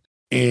call.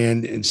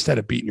 And instead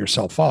of beating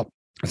yourself up,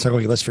 it's like,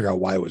 okay, let's figure out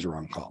why it was a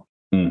wrong call.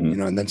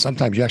 And then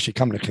sometimes you actually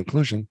come to a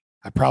conclusion.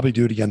 I probably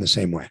do it again the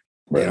same way.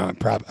 Right.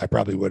 I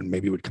probably wouldn't.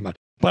 Maybe it would come out.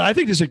 But I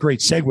think this is a great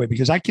segue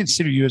because I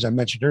consider you, as I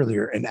mentioned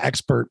earlier, an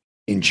expert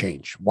in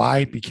change.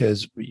 Why?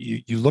 Because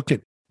you look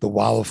at the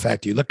wow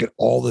effect, you look at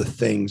all the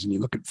things, and you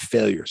look at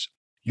failures.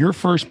 Your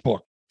first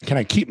book, Can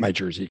I Keep My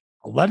Jersey?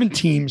 11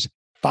 teams,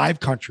 5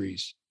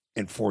 countries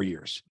in 4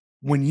 years.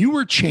 When you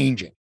were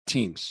changing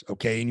teams,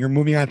 okay, and you're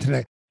moving on to the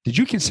next, did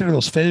you consider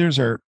those failures,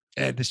 or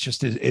it's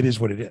just it is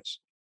what it is?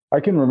 I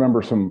can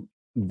remember some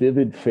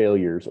vivid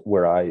failures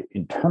where I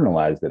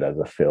internalized it as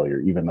a failure,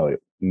 even though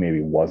it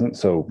maybe wasn't.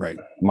 So right.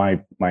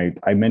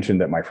 I mentioned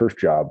that my first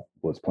job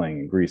was playing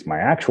in Greece. My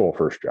actual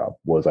first job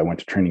was I went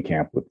to training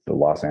camp with the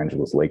Los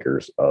Angeles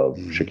Lakers of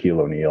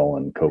Shaquille O'Neal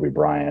and Kobe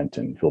Bryant,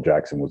 and Phil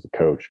Jackson was the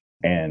coach.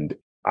 And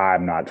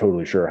I'm not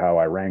totally sure how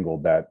I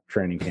wrangled that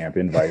training camp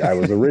invite. I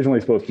was originally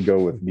supposed to go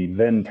with the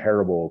then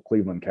terrible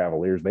Cleveland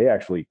Cavaliers. They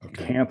actually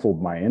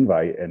canceled my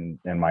invite, and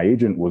my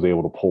agent was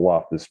able to pull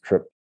off this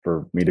trip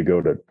for me to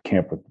go to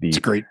camp with the... It's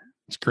great.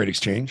 It's a great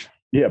exchange.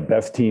 Yeah,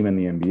 best team in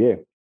the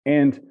NBA.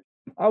 And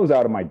I was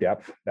out of my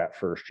depth that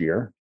first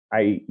year.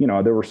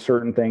 There were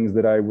certain things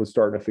that I was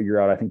starting to figure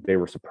out. I think they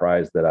were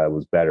surprised that I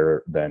was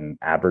better than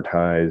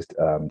advertised.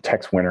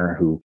 Tex Winter,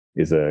 who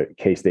is a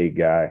K-State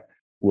guy,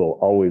 will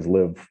always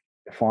live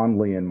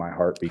fondly in my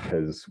heart,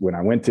 because when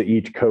I went to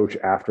each coach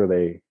after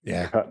they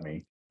cut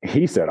me,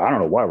 he said, "I don't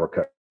know why we're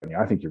cutting you.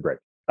 I think you're great."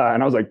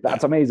 And I was like,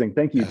 "That's amazing.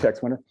 Thank you,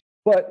 Tex Winter."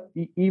 But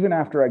even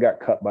after I got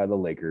cut by the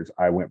Lakers,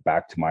 I went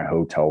back to my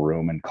hotel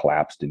room and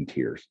collapsed in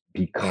tears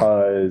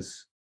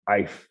because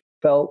I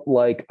felt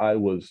like I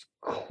was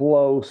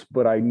close,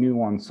 but I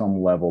knew on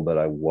some level that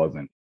I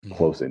wasn't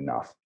close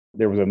enough.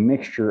 There was a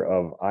mixture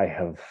of I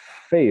have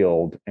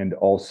failed and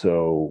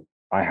also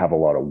I have a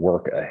lot of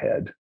work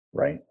ahead,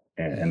 right?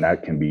 And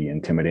that can be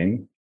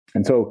intimidating.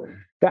 And so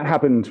that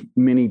happened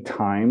many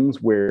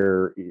times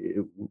where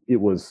it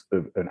was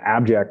an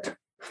abject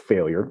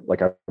failure,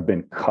 like I've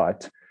been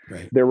cut.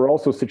 Right. There were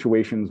also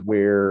situations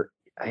where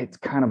it's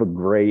kind of a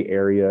gray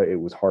area. It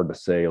was hard to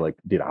say, like,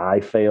 did I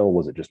fail?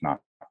 Was it just not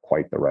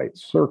quite the right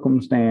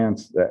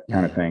circumstance? That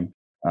kind of thing.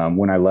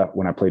 When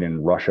I played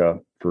in Russia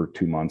for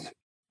 2 months,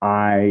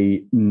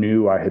 I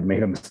knew I had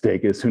made a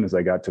mistake as soon as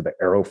I got to the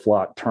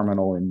Aeroflot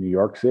terminal in New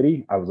York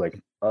City. I was like,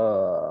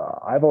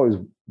 I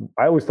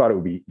always thought it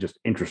would be just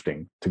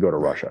interesting to go to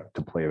Russia,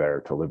 to play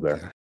there, to live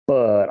there.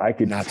 But I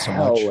could not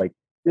tell, so much. like,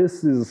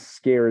 this is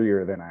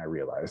scarier than I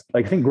realized.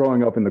 Like, I think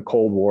growing up in the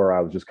Cold War, I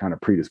was just kind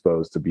of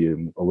predisposed to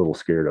being a little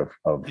scared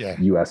of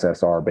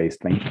USSR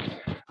based things.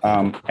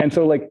 And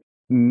so, like,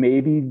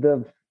 maybe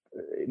the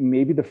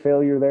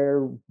failure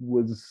there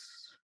was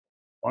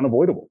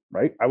unavoidable,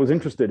 right? I was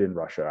interested in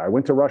Russia. I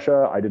went to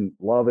Russia. I didn't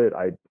love it.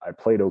 I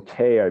played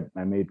okay.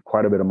 I made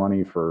quite a bit of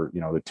money for,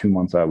 the 2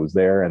 months I was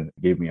there, and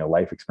it gave me a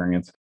life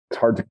experience. It's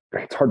hard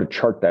to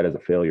chart that as a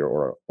failure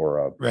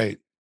or a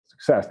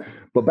success.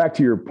 But back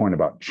to your point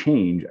about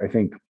change, I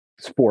think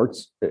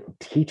sports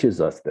teaches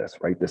us this,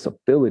 right? This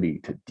ability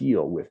to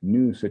deal with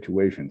new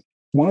situations.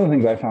 One of the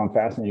things I found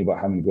fascinating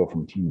about having to go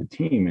from team to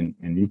team,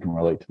 and you can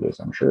relate to this,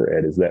 I'm sure,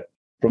 Ed, is that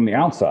from the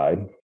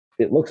outside,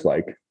 it looks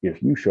like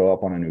if you show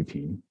up on a new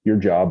team, your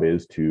job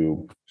is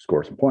to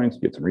score some points,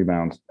 get some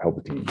rebounds, help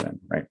the team win,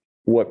 right?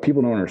 What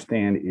people don't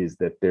understand is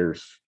that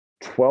there's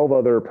 12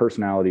 other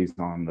personalities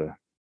on the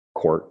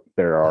court.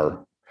 There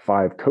are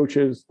 5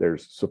 coaches,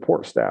 there's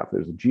support staff,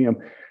 there's a GM,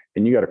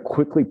 and you got to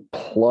quickly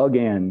plug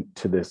in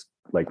to this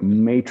like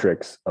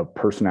matrix of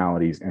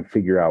personalities and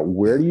figure out,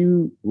 where do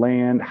you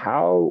land?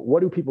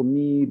 What do people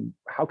need?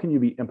 How can you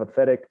be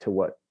empathetic to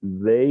what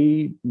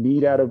they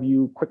need out of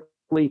you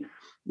quickly,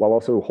 while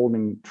also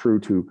holding true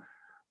to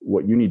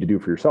what you need to do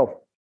for yourself?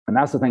 And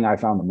that's the thing I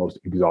found the most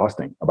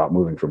exhausting about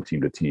moving from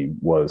team to team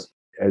was,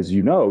 as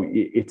you know,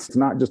 it's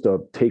not just a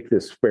take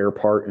this spare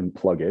part and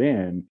plug it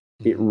in.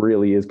 It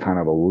really is kind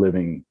of a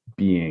living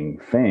being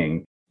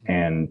thing.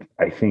 And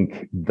I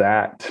think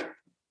that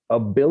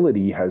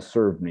ability has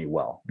served me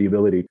well. The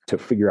ability to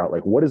figure out,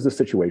 like, what is the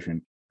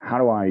situation? How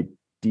do I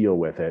deal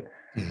with it?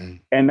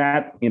 And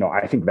that,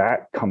 I think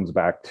that comes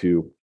back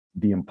to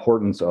the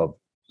importance of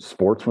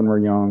sports when we're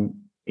young,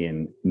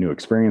 in new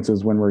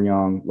experiences when we're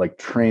young, like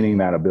training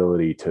that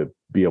ability to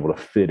be able to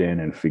fit in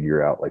and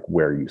figure out like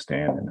where you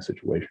stand in a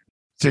situation.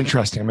 It's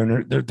interesting. I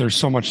mean, there's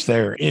so much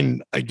there.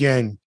 And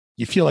again,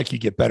 you feel like you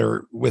get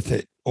better with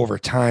it over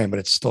time, but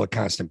it's still a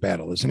constant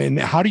battle, isn't it? And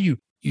how do you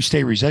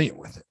stay resilient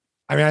with it?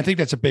 I mean, I think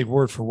that's a big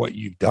word for what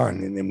you've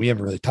done. And we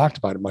haven't really talked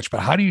about it much,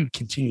 but how do you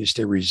continue to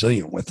stay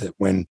resilient with it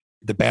when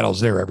the battle's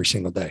there every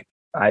single day?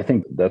 I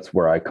think that's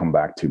where I come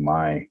back to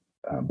my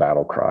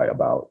battle cry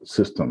about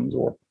systems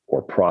or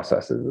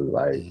processes, as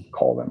I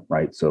call them,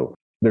 right? So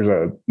there's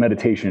a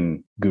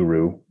meditation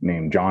guru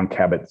named John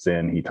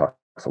Kabat-Zinn. He talks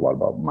a lot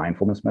about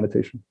mindfulness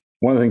meditation.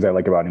 One of the things I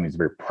like about him, he's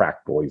very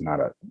practical. He's not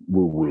a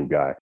woo-woo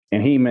guy.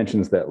 And he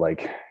mentions that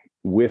like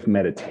with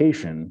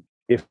meditation,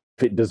 if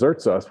it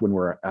deserts us when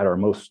we're at our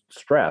most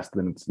stressed,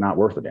 then it's not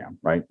worth a damn,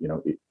 right?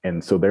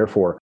 And so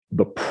therefore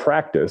the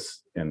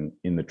practice, and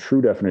in the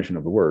true definition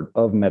of the word,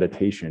 of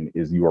meditation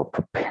is you are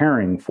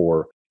preparing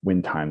for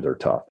when times are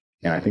tough.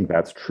 And I think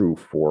that's true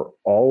for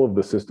all of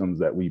the systems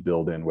that we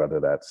build in, whether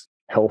that's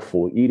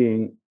healthful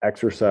eating,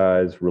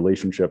 exercise,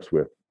 relationships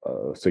with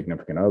a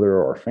significant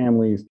other or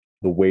families,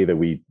 the way that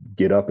we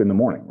get up in the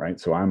morning, right?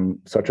 So I'm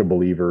such a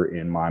believer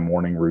in my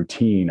morning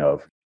routine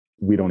of,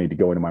 we don't need to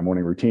go into my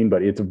morning routine,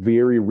 but it's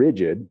very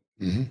rigid,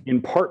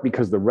 in part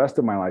because the rest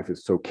of my life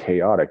is so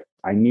chaotic.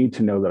 I need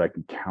to know that I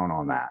can count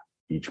on that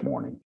each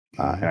morning.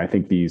 And I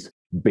think these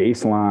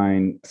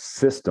baseline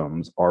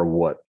systems are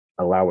what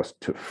allow us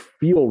to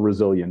feel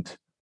resilient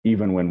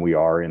even when we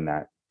are in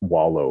that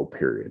wallow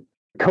period.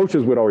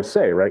 Coaches would always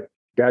say, right,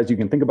 guys, you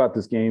can think about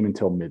this game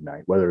until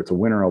midnight, whether it's a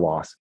win or a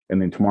loss,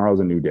 and then tomorrow's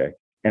a new day.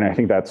 And I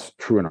think that's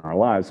true in our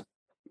lives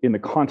in the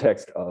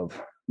context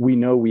of, we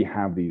know we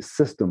have these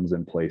systems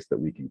in place that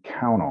we can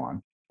count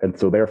on. And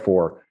so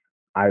therefore,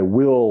 I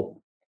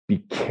will be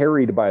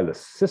carried by the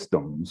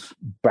systems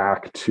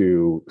back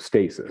to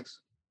stasis,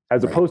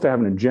 as opposed to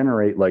having to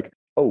generate like,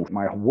 oh,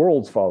 my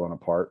world's falling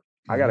apart.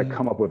 I got to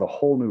come up with a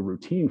whole new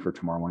routine for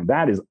tomorrow morning.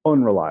 That is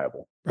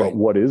unreliable. Right. But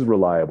what is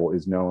reliable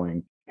is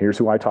knowing, here's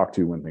who I talk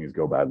to when things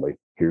go badly.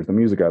 Here's the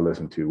music I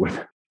listen to.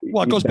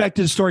 Well, it goes back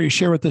to the story you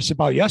shared with us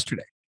about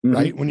yesterday,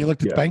 right? When you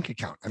looked at the bank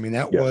account. I mean,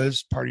 that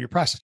was part of your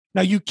process.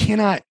 Now you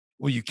cannot,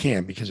 well, you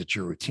can because it's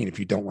your routine if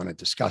you don't want to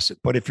discuss it.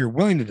 But if you're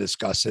willing to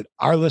discuss it,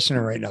 our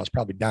listener right now is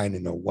probably dying to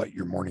know what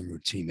your morning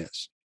routine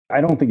is.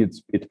 I don't think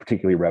it's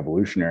particularly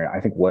revolutionary. I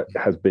think what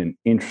has been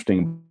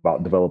interesting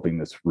about developing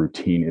this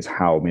routine is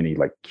how many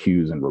like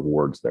cues and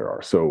rewards there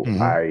are. So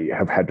I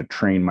have had to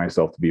train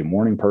myself to be a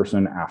morning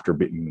person after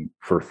being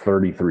for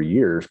 33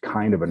 years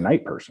kind of a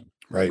night person.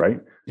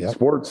 Right. Yep.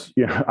 Sports,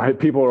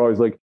 people are always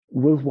like,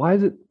 well,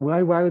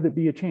 why would it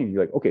be a change?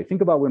 You're like, okay,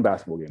 think about when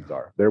basketball games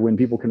are. They're when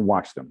people can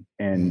watch them.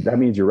 And that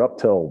means you're up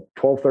till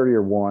 12:30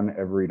 or 1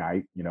 every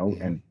night,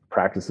 and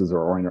practices are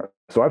oriented.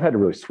 So I've had to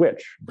really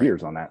switch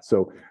gears on that.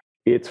 So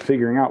it's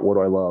figuring out, what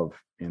do I love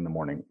in the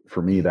morning?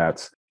 For me,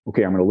 that's,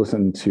 okay, I'm going to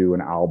listen to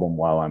an album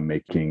while I'm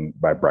making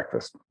my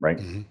breakfast, right?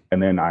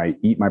 And then I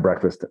eat my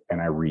breakfast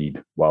and I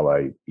read while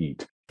I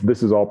eat.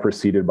 This is all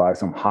preceded by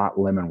some hot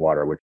lemon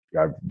water, which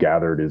I've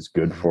gathered is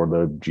good for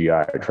the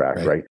GI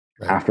tract, right?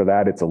 After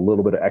that, it's a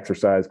little bit of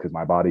exercise because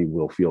my body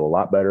will feel a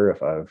lot better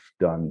if I've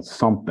done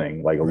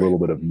something like a little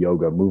bit of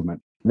yoga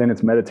movement. Then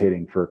it's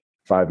meditating for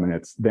 5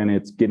 minutes. Then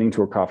it's getting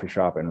to a coffee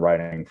shop and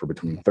writing for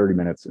between 30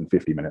 minutes and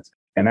 50 minutes.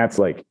 And that's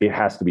like, it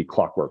has to be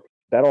clockwork.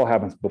 That all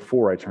happens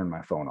before I turn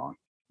my phone on.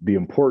 The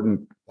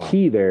important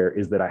key there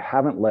is that I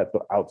haven't let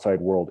the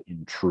outside world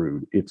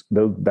intrude.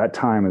 That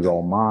time is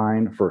all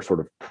mine for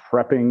sort of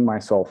prepping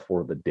myself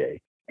for the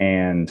day.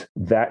 And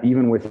that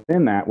even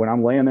within that, when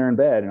I'm laying there in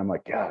bed and I'm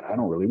like, God, I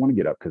don't really want to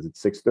get up because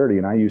it's 6:30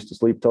 and I used to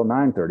sleep till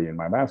 9:30 in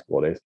my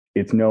basketball days.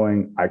 It's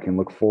knowing I can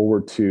look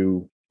forward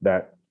to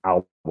that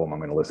album I'm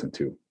going to listen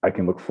to. I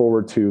can look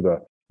forward to the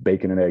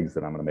bacon and eggs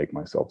that I'm going to make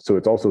myself. So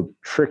it's also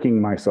tricking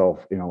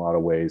myself in a lot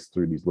of ways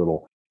through these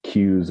little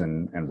cues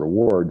and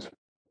rewards.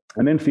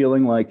 And then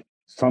feeling like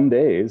some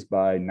days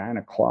by 9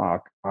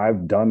 o'clock,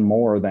 I've done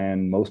more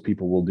than most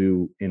people will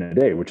do in a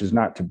day, which is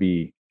not to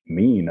be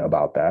mean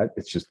about that.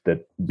 It's just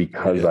that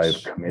because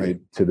I've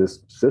committed to this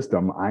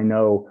system, I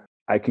know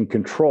I can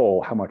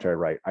control how much I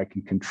write. I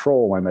can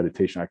control my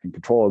meditation. I can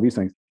control all these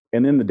things.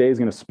 And then the day is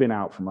going to spin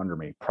out from under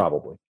me,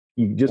 probably.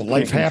 You just can't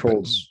life control,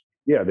 happens.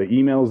 Yeah, the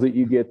emails that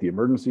you get, the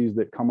emergencies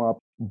that come up,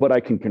 but I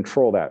can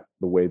control that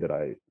the way that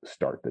I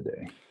start the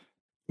day.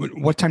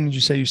 What time did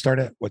you say you start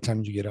at? What time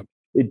did you get up?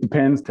 It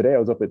depends. Today I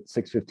was up at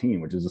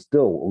 6:15, which is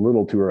still a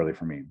little too early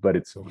for me, but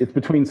it's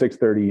between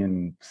 6:30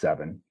 and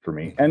 7 for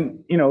me.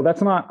 And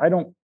that's not,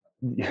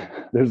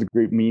 there's a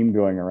great meme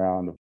going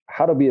around of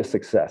how to be a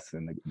success.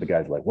 And the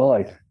guy's like, well,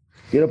 I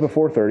get up at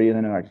 4:30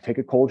 and then I take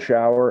a cold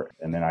shower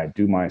and then I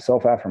do my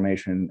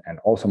self-affirmation. And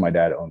also my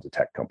dad owns a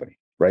tech company,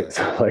 right?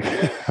 So like,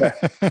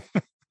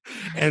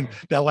 and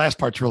that last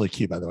part's really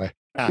key, by the way.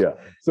 Yeah.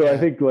 So I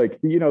think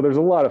there's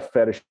a lot of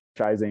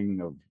fetishizing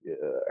of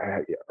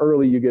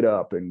early you get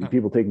up and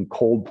people taking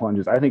cold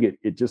plunges. I think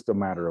it's just a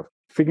matter of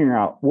figuring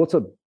out what's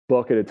a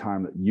buck at a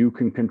time that you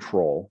can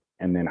control.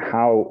 And then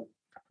how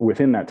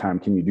within that time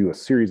can you do a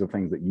series of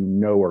things that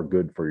are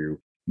good for you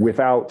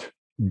without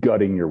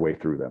gutting your way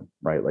through them,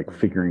 right? Like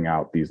figuring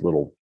out these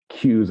little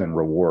cues and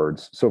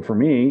rewards. So for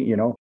me,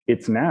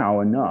 it's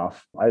now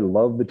enough. I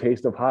love the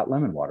taste of hot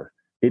lemon water.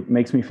 It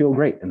makes me feel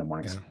great in the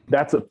mornings. Yeah.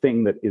 That's a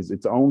thing that is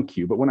its own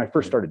cue. But when I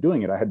first started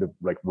doing it, I had to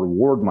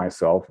reward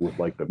myself with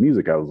the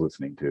music I was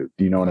listening to.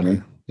 Do you know what I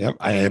mean? Yep.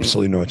 I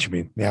absolutely know what you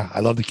mean. Yeah.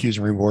 I love the cues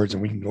and rewards,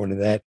 and we can go into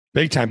that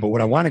Big time. But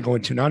what I want to go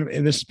into now,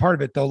 and this is part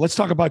of it though, let's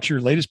talk about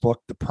your latest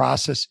book, The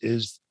Process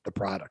is the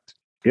Product.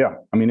 Yeah.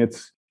 I mean,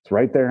 it's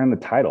right there in the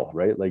title,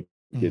 right? Like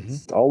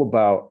it's all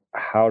about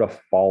how to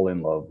fall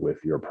in love with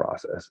your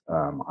process.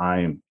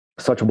 I'm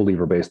such a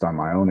believer based on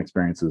my own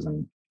experiences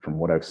and from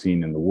what I've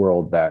seen in the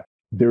world that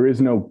there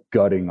is no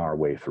gutting our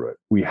way through it.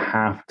 We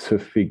have to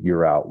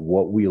figure out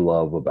what we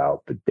love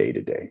about the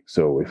day-to-day.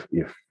 So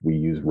if we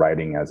use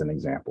writing as an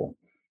example,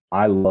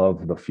 I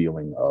love the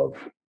feeling of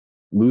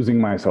losing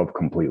myself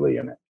completely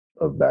in it,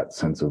 of that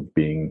sense of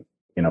being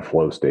in a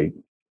flow state,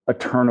 a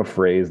turn of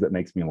phrase that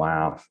makes me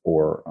laugh,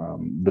 or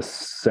the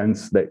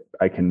sense that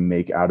I can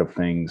make out of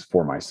things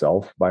for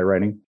myself by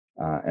writing.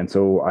 And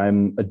so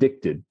I'm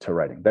addicted to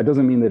writing. That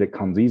doesn't mean that it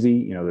comes easy.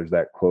 You know, there's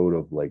that quote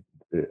of like,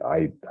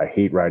 I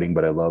hate writing,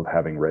 but I love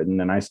having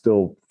written. And I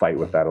still fight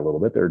with that a little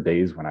bit. There are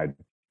days when I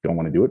don't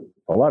want to do it.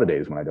 A lot of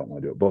days when I don't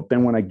want to do it. But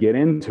then when I get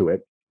into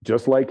it,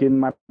 just like in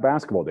my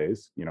basketball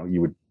days, you know,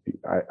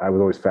 I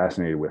was always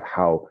fascinated with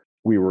how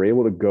we were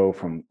able to go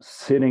from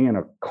sitting in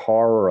a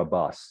car or a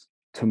bus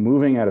to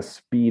moving at a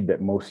speed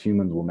that most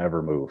humans will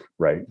never move,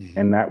 right? Mm-hmm.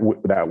 And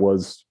that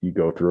was, you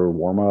go through a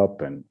warm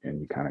up and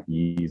you kind of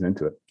ease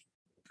into it.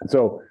 And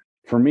so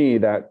for me,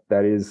 that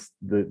is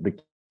the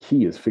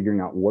key, is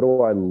figuring out, what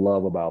do I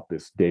love about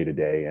this day to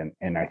day?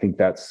 And I think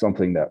that's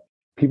something that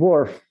people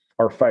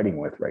are fighting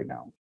with right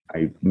now.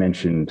 I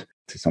mentioned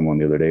to someone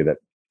the other day that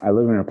I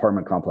live in an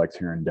apartment complex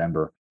here in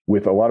Denver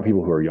with a lot of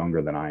people who are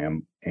younger than I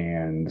am.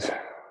 And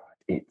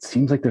it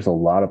seems like there's a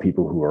lot of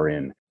people who are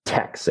in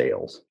tech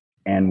sales.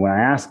 And when I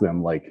ask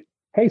them, like,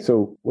 hey,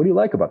 so what do you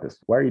like about this?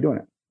 Why are you doing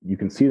it? You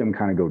can see them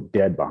kind of go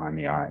dead behind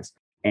the eyes.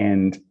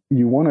 And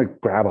you want to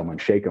grab them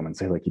and shake them and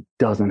say, like, it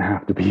doesn't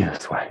have to be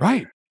this way.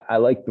 Right. I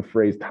like the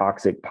phrase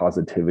toxic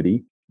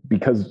positivity,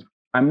 because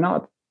I'm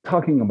not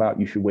talking about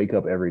you should wake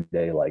up every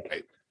day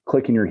like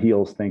clicking your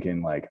heels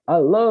thinking like, I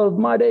love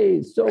my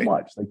days so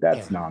much. Like,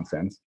 that's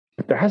nonsense.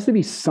 But there has to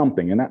be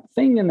something. And that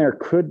thing in there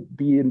could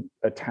be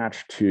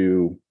attached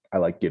to, I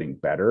like getting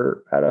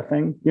better at a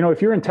thing. You know,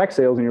 if you're in tech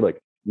sales and you're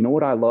like, you know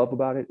what I love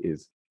about it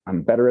is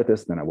I'm better at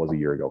this than I was a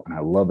year ago. And I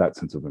love that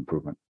sense of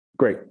improvement.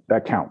 Great.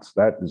 That counts.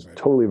 That is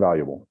totally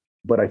valuable.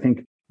 But I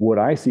think what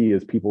I see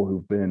is people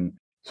who've been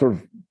sort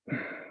of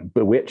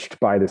bewitched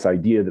by this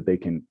idea that they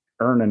can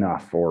earn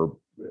enough or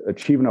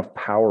achieve enough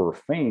power or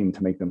fame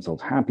to make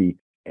themselves happy.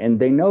 And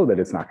they know that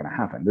it's not going to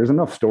happen. There's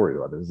enough stories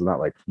about this. It's not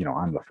like, you know,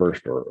 I'm the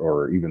first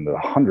or even the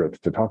 100th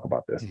to talk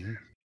about this. Mm-hmm.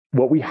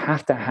 What we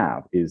have to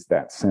have is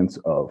that sense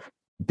of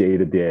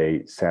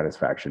day-to-day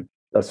satisfaction.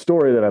 A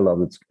story that I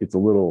love, it's a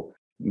little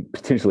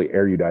potentially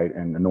erudite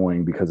and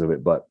annoying because of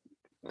it. But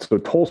so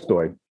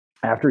Tolstoy,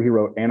 after he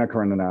wrote Anna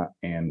Karenina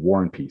and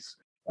War and Peace,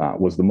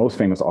 was the most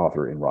famous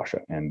author in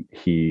Russia. And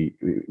he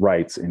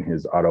writes in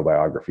his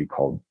autobiography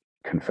called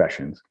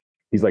Confessions,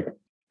 he's like,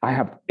 I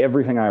have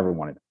everything I ever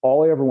wanted.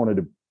 All I ever wanted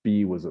to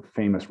be was a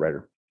famous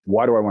writer.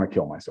 Why do I want to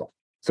kill myself?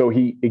 So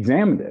he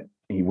examined it.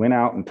 He went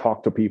out and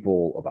talked to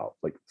people about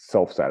like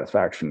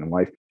self-satisfaction in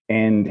life.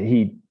 And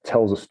he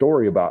tells a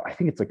story about, I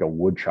think it's like a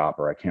wood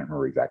chopper. I can't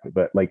remember exactly,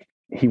 but like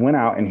he went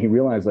out and he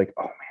realized like,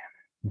 oh man,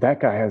 that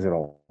guy has it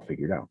all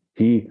figured out.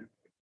 He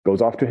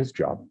goes off to his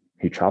job.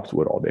 He chops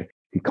wood all day.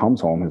 He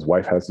comes home. His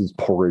wife has his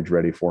porridge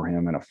ready for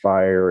him and a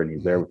fire, and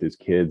he's there with his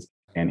kids.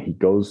 And he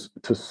goes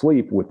to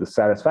sleep with the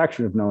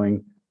satisfaction of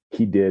knowing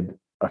he did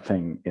a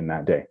thing in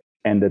that day,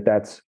 and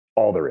that's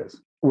all there is.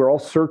 We're all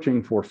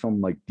searching for some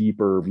like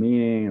deeper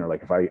meaning, or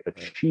like, if I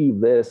achieve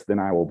this, then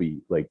I will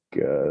be like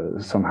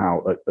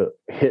somehow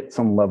hit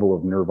some level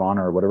of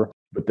nirvana or whatever.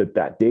 But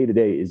that day to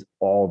day is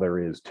all there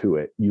is to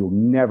it. You'll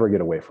never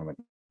get away from it,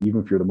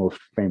 even if you're the most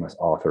famous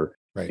author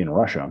in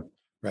Russia.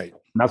 Right.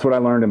 And that's what I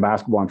learned in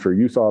basketball. I'm sure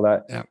you saw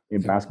that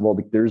in basketball.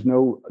 There's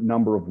no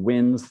number of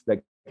wins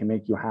that can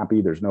make you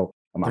happy. There's no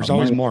amount. There's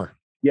always more.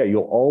 Yeah,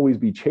 you'll always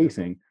be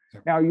chasing.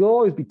 Now, you'll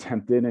always be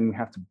tempted, and you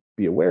have to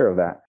be aware of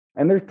that.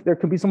 And there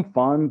can be some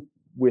fun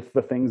with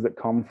the things that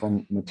come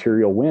from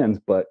material wins.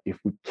 But if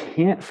we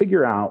can't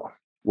figure out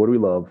what do we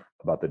love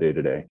about the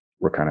day-to-day,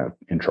 we're kind of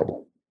in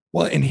trouble.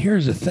 Well, and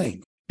here's the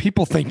thing.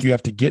 People think you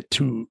have to get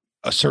to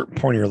a certain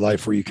point in your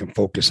life where you can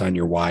focus on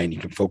your why, and you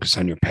can focus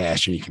on your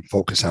passion. You can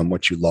focus on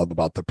what you love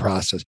about the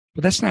process.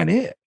 But that's not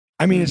it.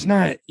 I mean, it's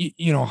not,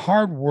 you know,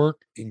 hard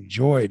work and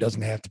joy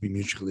doesn't have to be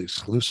mutually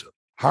exclusive.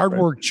 Hard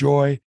work,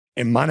 joy,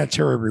 and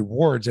monetary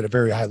rewards at a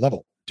very high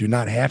level do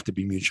not have to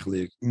be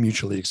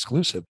mutually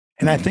exclusive.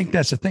 And I think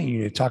that's the thing you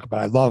need to talk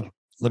about. I love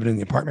living in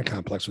the apartment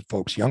complex with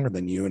folks younger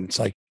than you. And it's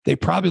like, they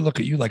probably look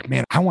at you like,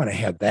 man, I want to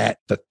have that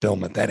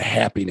fulfillment, that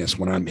happiness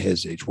when I'm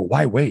his age. Well,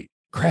 why wait?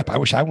 Crap, I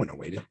wish I wouldn't have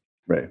waited.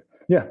 Right.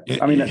 Yeah.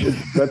 I mean,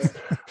 that's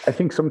I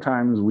think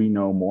sometimes we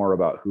know more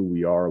about who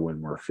we are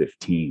when we're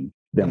 15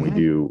 than we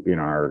do in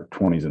our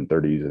 20s and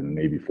 30s and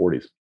maybe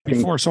 40s.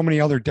 Before so many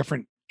other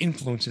different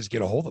influences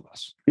get a hold of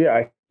us. Yeah.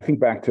 I think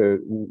back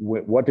to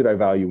what did I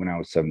value when I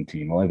was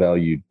 17? Well, I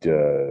valued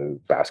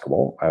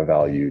basketball. I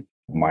valued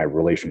my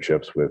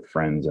relationships with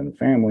friends and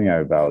family.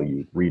 I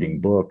valued reading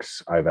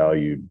books. I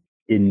valued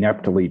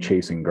ineptly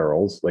chasing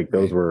girls. Like,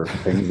 those were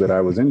things that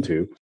I was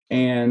into.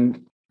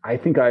 And I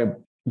think I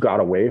got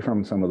away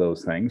from some of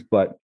those things,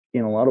 but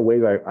in a lot of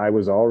ways, I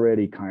was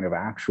already kind of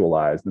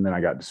actualized, and then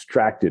I got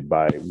distracted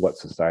by what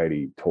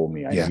society told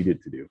me I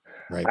needed to do.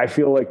 Right. I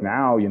feel like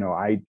now,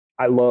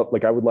 I love,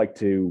 like, I would like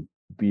to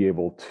be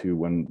able to,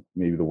 when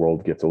maybe the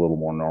world gets a little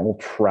more normal,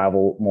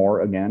 travel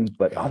more again.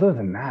 But other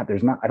than that,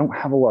 I don't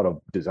have a lot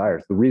of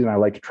desires. The reason I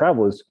like to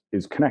travel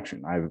is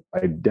connection. I've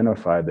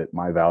identified that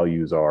my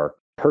values are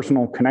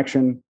personal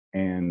connection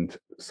and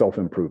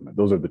self-improvement.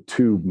 Those are the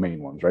two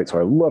main ones, right? So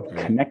I love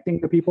connecting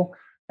to people,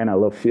 and I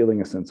love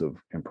feeling a sense of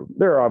improvement.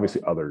 There are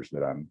obviously others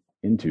that I'm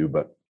into,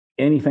 but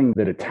anything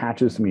that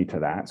attaches me to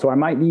that. So I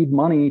might need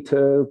money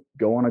to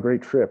go on a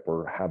great trip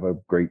or have a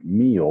great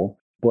meal,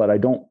 but I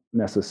don't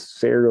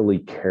necessarily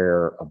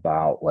care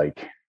about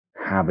like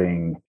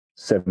having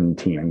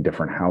 17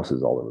 different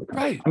houses all over the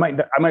country. Right.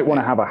 I might want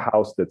to have a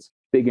house that's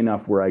big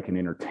enough where I can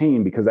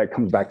entertain, because that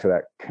comes back to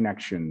that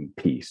connection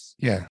piece.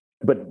 Yeah.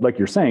 But like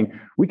you're saying,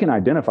 we can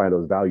identify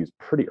those values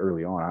pretty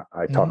early on.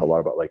 I talk a lot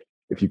about, like,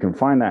 if you can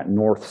find that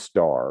North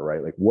Star,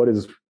 right? Like, what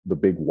is the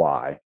big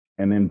why?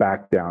 And then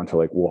back down to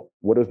like, well,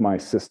 what is my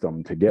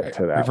system to get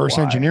to that? Reverse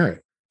why? engineer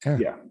it.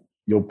 Yeah.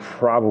 You'll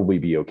probably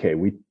be okay.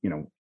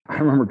 I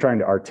remember trying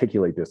to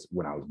articulate this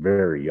when I was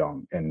very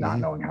young and not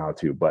knowing how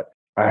to, but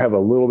I have a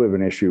little bit of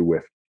an issue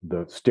with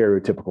the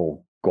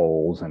stereotypical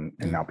goals. And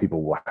now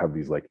people will have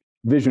these like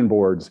vision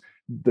boards.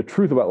 The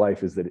truth about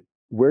life is that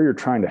where you're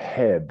trying to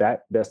head,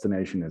 that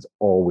destination is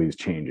always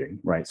changing,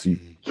 right? So you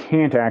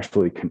can't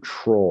actually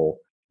control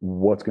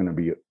what's going to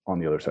be on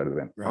the other side of the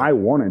event. Right. I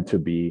wanted to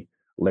be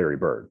Larry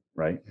Bird,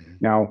 right?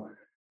 Now,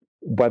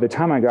 by the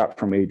time I got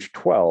from age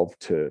 12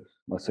 to,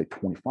 let's say,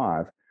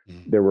 25,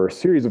 there were a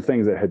series of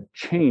things that had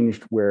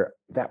changed where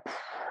that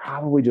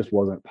probably just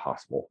wasn't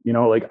possible.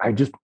 Like, I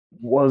just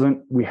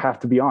wasn't, we have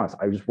to be honest,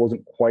 I just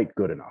wasn't quite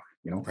good enough.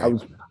 Right. I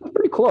was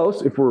pretty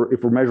close if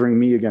we're measuring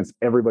me against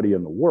everybody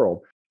in the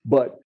world,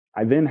 but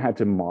I then had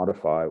to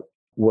modify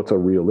what's a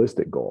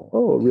realistic goal.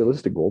 Oh, a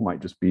realistic goal might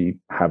just be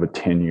have a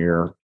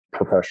 10-year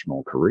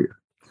professional career.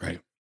 Right.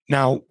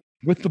 Now,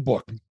 with the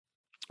book,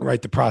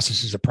 right, The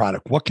Process is a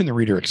Product, what can the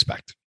reader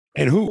expect?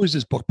 And who is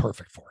this book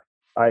perfect for?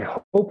 I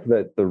hope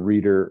that the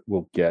reader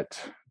will get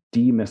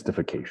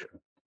demystification,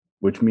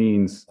 which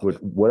means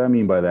what I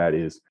mean by that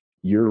is,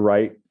 you're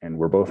right, and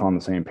we're both on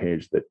the same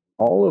page, that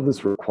all of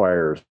this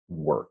requires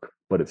work,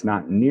 but it's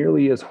not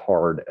nearly as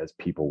hard as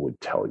people would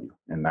tell you.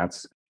 And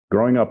that's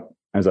growing up,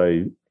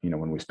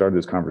 when we started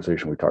this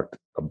conversation, we talked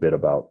a bit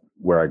about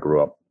where I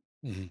grew up.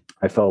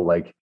 I felt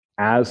like,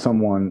 as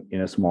someone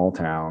in a small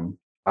town,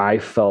 I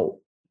felt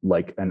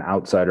like an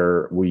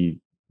outsider. We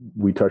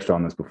touched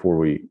on this before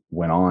we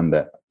went on,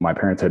 that my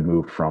parents had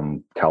moved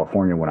from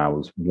California when I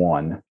was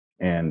 1.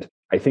 And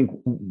I think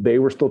they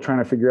were still trying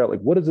to figure out,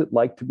 like, what is it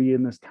like to be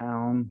in this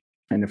town?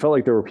 And it felt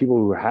like there were people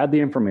who had the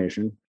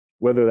information,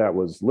 whether that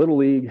was Little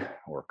League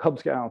or Cub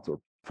Scouts or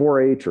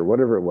 4-H or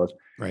whatever it was.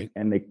 Right.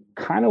 And they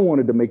kind of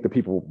wanted to make the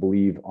people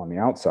believe on the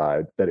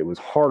outside that it was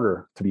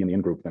harder to be in the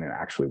in-group than it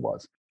actually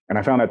was. And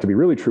I found that to be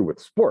really true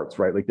with sports,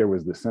 right? Like, there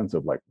was this sense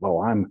of like,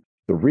 well,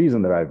 the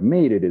reason that I've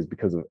made it is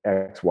because of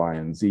X, Y,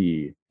 and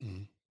Z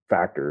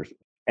factors.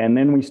 And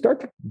then we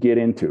start to dig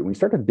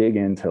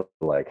into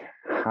like,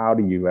 how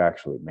do you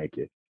actually make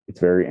it? It's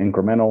very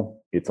incremental.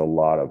 It's a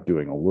lot of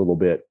doing a little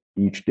bit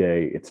each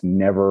day. It's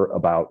never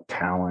about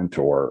talent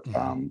or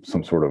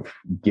some sort of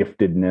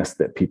giftedness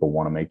that people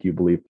want to make you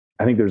believe.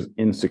 I think there's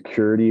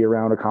insecurity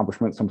around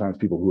accomplishment. Sometimes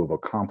people who have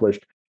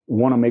accomplished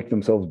want to make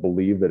themselves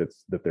believe that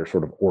they're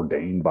sort of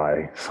ordained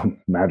by some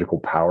magical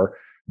power.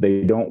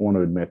 They don't want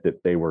to admit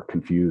that they were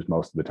confused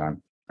most of the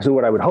time. So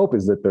what I would hope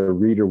is that the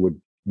reader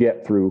would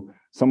get through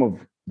some of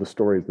the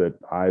stories that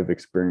I've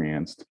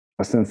experienced,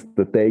 a sense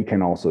that they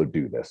can also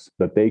do this,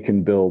 that they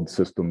can build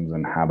systems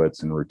and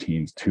habits and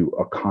routines to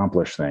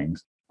accomplish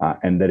things,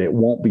 and that it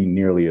won't be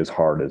nearly as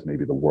hard as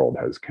maybe the world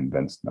has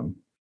convinced them.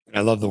 I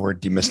love the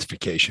word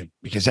demystification,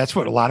 because that's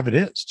what a lot of it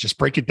is. Just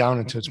break it down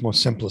into its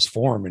most simplest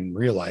form and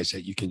realize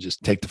that you can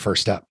just take the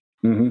first step.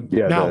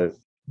 Yeah. Now,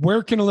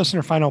 where can a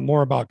listener find out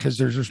more about? Because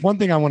there's one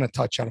thing I want to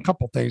touch on, a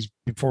couple of things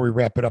before we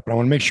wrap it up. And I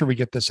want to make sure we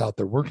get this out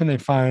there. Where can they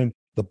find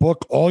the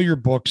book, all your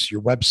books,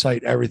 your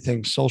website,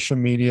 everything, social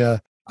media?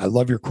 I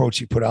love your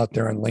quotes you put out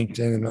there on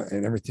LinkedIn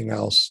and everything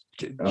else.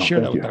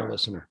 Share that with our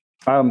listener.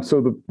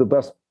 So the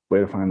best way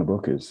to find the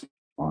book is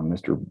on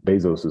Mr.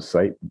 Bezos'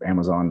 site,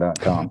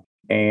 Amazon.com.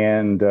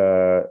 And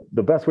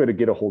the best way to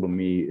get a hold of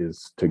me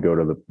is to go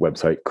to the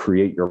website,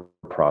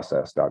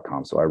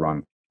 createyourprocess.com. So I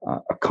run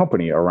a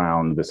company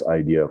around this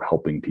idea of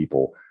helping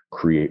people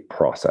create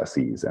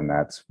processes. And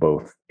that's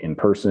both in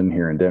person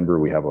here in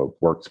Denver. We have a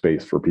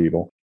workspace for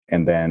people.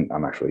 And then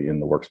I'm actually in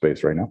the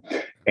workspace right now.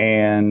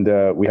 And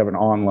we have an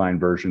online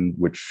version,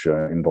 which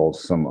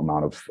involves some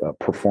amount of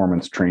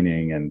performance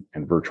training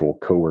and virtual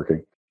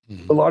co-working.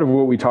 A lot of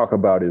what we talk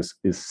about is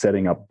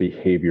setting up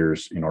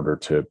behaviors in order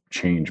to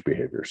change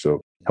behavior.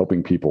 So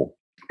helping people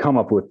come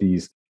up with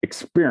these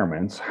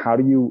experiments. How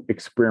do you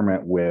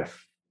experiment with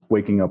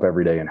waking up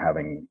every day and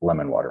having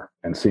lemon water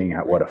and seeing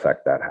what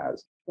effect that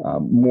has.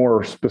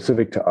 More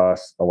specific to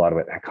us, a lot of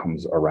it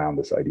comes around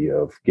this idea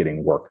of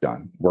getting work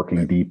done,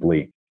 working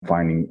deeply,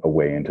 finding a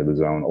way into the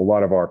zone. A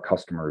lot of our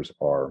customers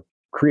are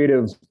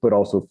creatives, but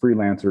also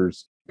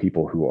freelancers,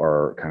 people who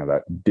are kind of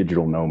that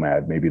digital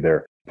nomad. Maybe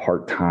they're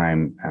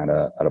part-time at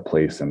a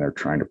place and they're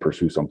trying to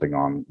pursue something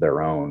on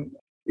their own.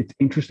 It's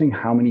interesting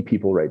how many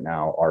people right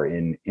now are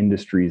in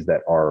industries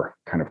that are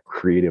kind of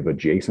creative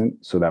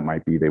adjacent. So that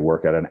might be they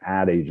work at an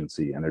ad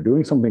agency and they're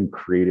doing something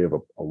creative,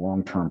 a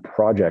long-term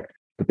project,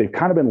 but they've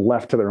kind of been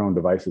left to their own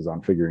devices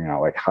on figuring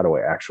out like, how do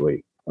I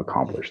actually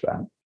accomplish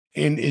that?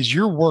 And is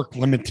your work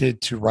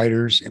limited to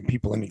writers and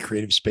people in the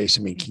creative space?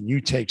 I mean, can you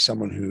take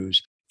someone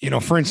who's,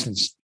 for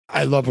instance,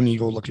 I love when you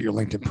go look at your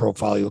LinkedIn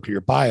profile, you look at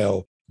your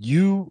bio,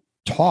 you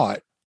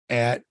taught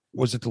at,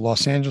 was it the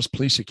Los Angeles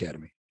Police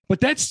Academy?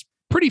 But that's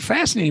pretty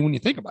fascinating when you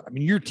think about it. I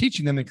mean, you're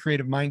teaching them the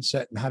creative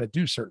mindset and how to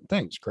do certain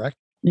things, correct?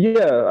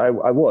 Yeah,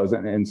 I was.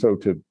 And so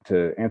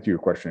to answer your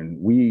question,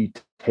 we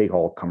take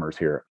all comers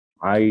here.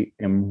 I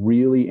am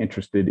really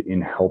interested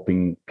in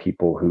helping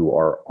people who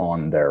are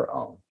on their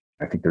own.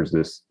 I think there's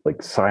this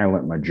like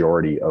silent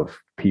majority of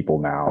people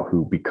now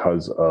who,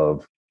 because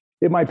of,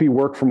 it might be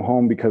work from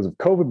home because of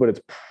COVID, but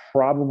it's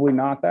probably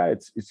not that.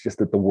 It's just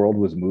that the world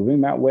was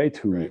moving that way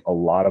to a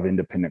lot of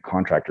independent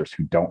contractors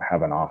who don't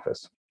have an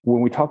office.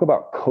 When we talk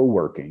about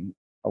co-working,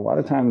 a lot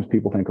of times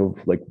people think of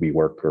like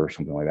WeWork or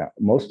something like that.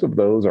 Most of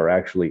those are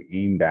actually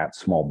aimed at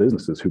small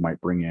businesses who might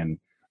bring in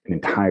an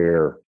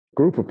entire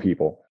group of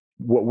people.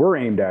 What we're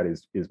aimed at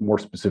is more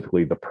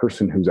specifically the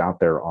person who's out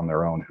there on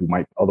their own, who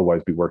might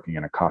otherwise be working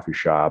in a coffee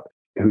shop,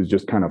 who's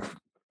just kind of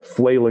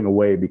flailing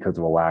away because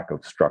of a lack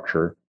of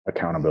structure,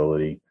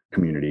 accountability,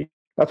 community.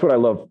 That's what I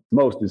love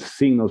most, is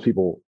seeing those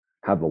people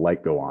have the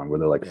light go on where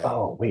they're like,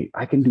 oh, wait,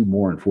 I can do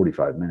more in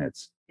 45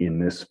 minutes in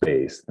this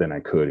space than I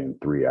could in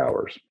 3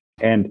 hours.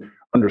 And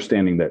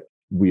understanding that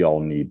we all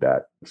need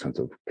that sense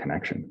of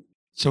connection.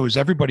 So is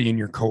everybody in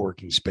your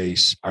co-working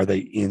space, are they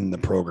in the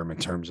program in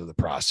terms of the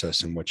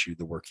process and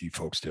the work you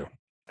folks do?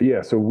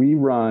 Yeah. So we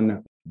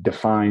run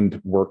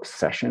defined work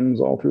sessions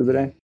all through the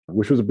day,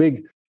 which was a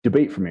big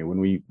debate for me when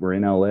we were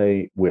in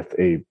LA with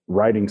a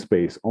writing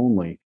space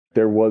only.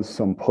 There was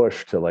some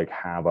push to like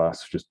have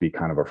us just be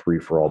kind of a free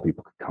for all.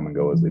 People could come and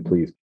go as they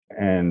please.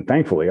 And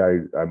thankfully,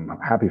 I'm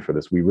happy for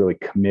this. We really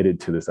committed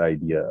to this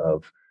idea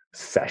of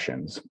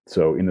sessions.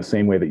 So in the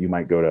same way that you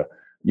might go to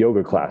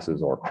yoga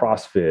classes or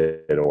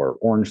CrossFit or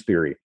Orange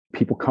Theory,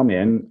 people come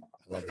in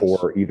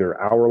for either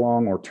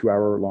hour-long or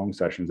 2-hour-long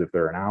sessions. If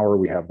they're an hour,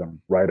 we have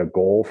them write a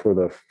goal for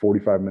the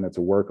 45 minutes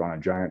of work on a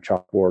giant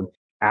chalkboard.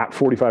 At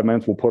 45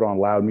 minutes, we'll put on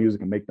loud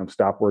music and make them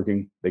stop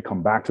working. They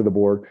come back to the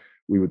board.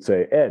 We would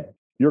say, Ed,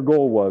 your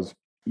goal was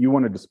you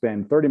wanted to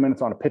spend 30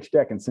 minutes on a pitch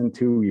deck and send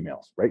 2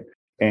 emails, right?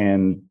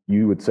 And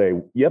you would say,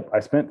 yep, I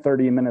spent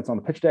 30 minutes on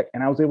the pitch deck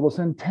and I was able to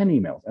send 10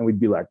 emails. And we'd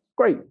be like,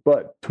 great,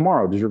 but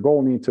tomorrow, does your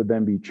goal need to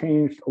then be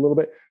changed a little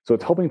bit? So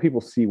it's helping people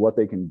see what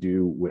they can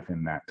do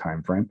within that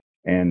time frame.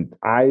 And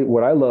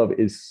what I love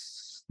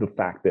is the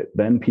fact that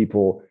then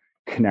people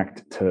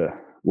connect to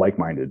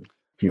like-minded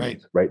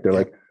humans, right? They're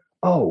like,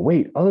 oh,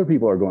 wait, other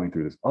people are going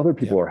through this. Other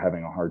people are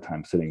having a hard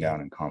time sitting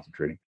down and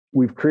concentrating.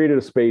 We've created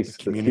a space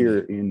that's here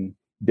in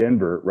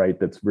Denver, right?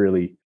 That's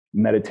really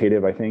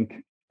meditative, I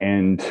think,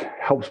 and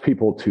helps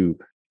people to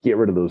get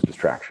rid of those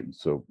distractions.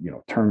 So,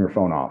 turn your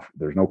phone off.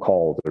 There's no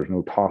calls. There's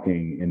no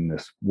talking in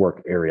this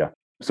work area.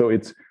 So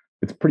it's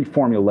pretty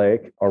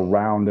formulaic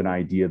around an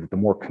idea that the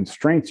more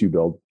constraints you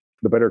build,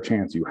 the better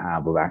chance you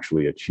have of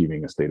actually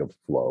achieving a state of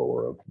flow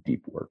or of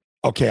deep work.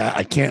 Okay,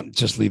 I can't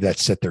just leave that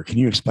sit there. Can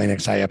you explain it?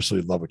 Because I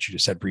absolutely love what you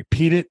just said.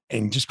 Repeat it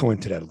and just go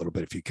into that a little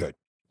bit if you could.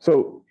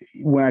 So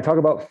when I talk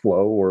about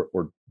flow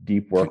or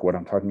deep work, what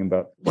I'm talking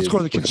about. Let's go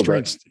to the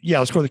constraints. Yeah,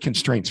 let's go to the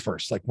constraints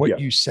first. Like what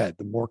you said,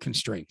 the more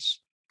constraints.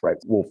 Right.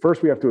 Well,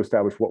 first we have to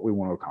establish what we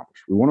want to accomplish.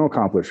 We want to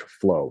accomplish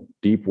flow,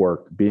 deep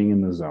work, being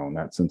in the zone,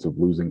 that sense of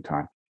losing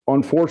time.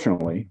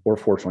 Unfortunately, or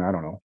fortunately, I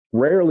don't know,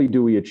 rarely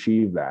do we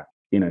achieve that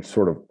in a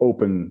sort of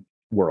open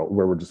world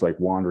where we're just like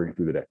wandering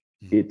through the day.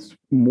 It's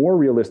more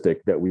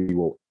realistic that we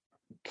will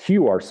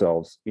cue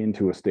ourselves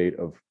into a state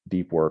of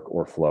deep work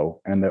or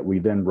flow, and that we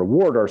then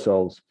reward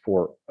ourselves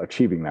for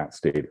achieving that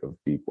state of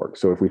deep work.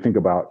 So if we think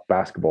about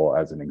basketball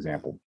as an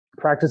example,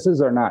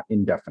 practices are not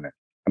indefinite.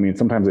 I mean,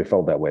 sometimes they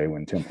felt that way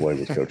when Tim Floyd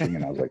was coaching,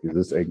 and I was like,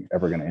 is this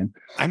ever going to end?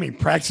 I mean,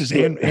 practices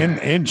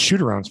and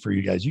shoot-arounds for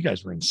you guys. You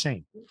guys were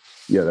insane.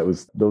 Yeah,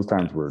 those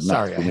times were nuts.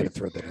 Sorry, I had to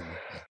throw that in.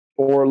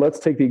 Or let's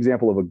take the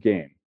example of a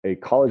game. A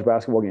college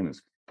basketball game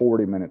is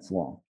 40 minutes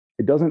long.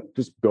 It doesn't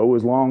just go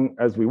as long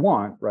as we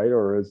want, right?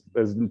 Or as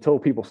until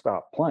people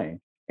stop playing.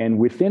 And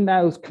within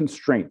those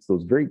constraints,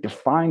 those very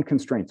defined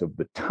constraints of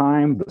the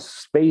time, the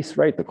space,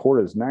 right? The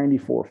court is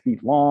 94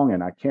 feet long,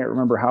 and I can't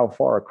remember how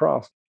far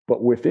across.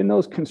 But within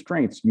those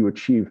constraints, you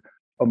achieve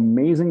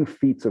amazing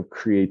feats of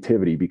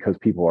creativity because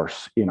people are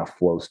in a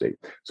flow state.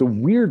 So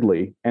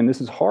weirdly, and this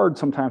is hard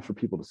sometimes for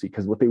people to see,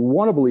 because what they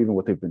want to believe and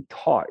what they've been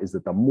taught is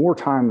that the more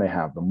time they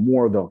have, the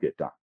more they'll get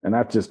done. And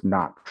that's just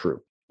not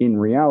true. in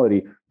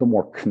reality, the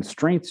more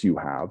constraints you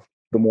have,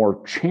 the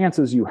more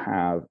chances you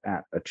have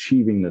at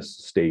achieving this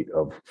state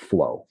of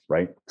flow,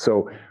 right?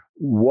 So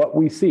what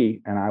we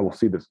see, and I will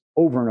see this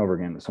over and over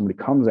again, that somebody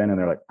comes in and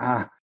they're like,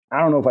 I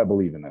don't know if I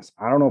believe in this.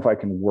 I don't know if I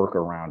can work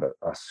around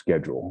a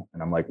schedule.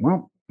 And I'm like,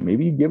 well,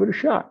 maybe you give it a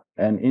shot.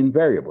 And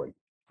invariably,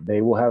 they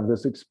will have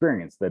this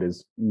experience that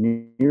is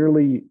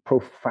nearly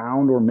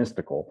profound or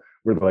mystical,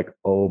 where they're like,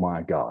 oh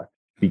my God,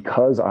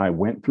 because I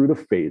went through the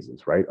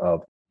phases, right,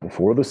 of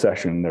before the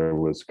session, there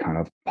was kind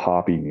of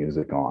poppy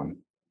music on.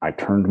 I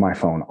turned my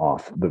phone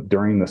off.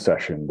 During the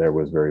session, there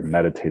was very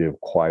meditative,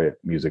 quiet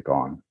music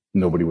on.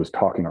 Nobody was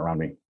talking around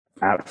me.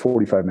 At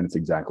 45 minutes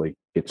exactly,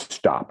 it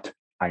stopped.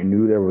 I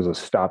knew there was a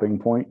stopping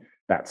point.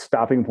 That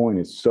stopping point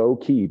is so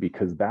key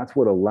because that's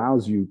what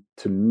allows you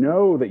to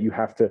know that you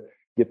have to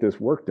get this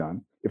work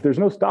done. If there's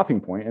no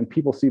stopping point, and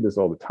people see this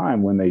all the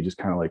time when they just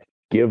kind of like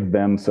give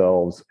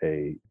themselves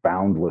a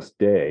boundless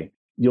day,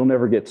 you'll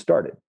never get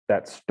started.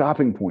 That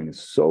stopping point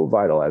is so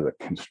vital as a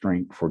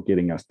constraint for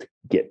getting us to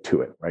get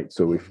to it, right?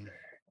 So if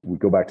we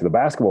go back to the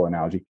basketball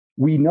analogy,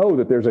 we know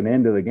that there's an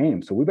end of the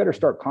game. So we better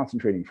start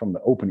concentrating from the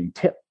opening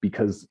tip,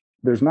 because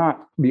there's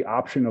not the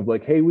option of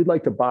like, hey, we'd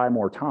like to buy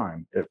more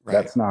time.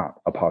 That's not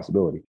a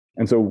possibility.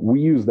 And so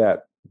we use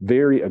that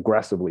very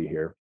aggressively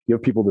here.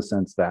 Give people the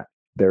sense that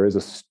there is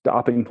a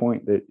stopping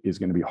point that is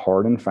going to be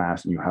hard and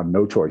fast, and you have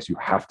no choice. You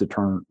have to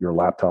turn your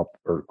laptop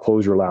or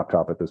close your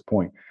laptop at this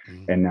point.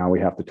 And now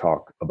we have to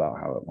talk about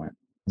how it went.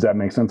 Does that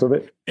make sense of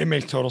it? It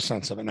makes total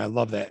sense of it. And I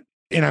love that.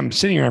 And I'm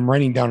sitting here, I'm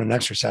writing down an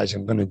exercise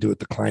I'm going to do with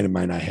the client of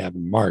mine I have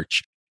in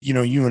March. You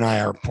know, you and I,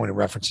 our point of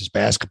reference is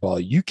basketball.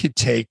 You could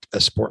take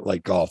a sport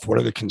like golf. What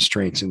are the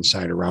constraints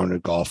inside around a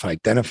golf? And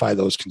identify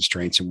those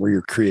constraints and where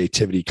your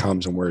creativity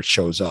comes and where it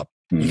shows up.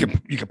 You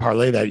can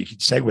parlay that. You can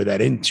segue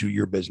that into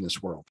your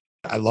business world.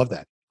 I love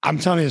that. I'm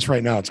telling you this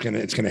right now. It's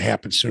gonna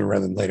happen sooner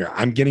rather than later.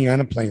 I'm getting on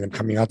a plane. I'm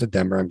coming out to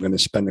Denver. I'm going to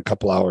spend a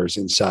couple hours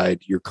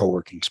inside your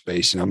co-working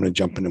space, and I'm going to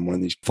jump into one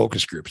of these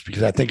focus groups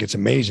because I think it's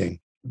amazing.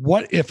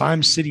 What if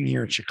I'm sitting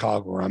here in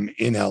Chicago, or I'm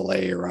in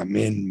LA, or I'm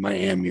in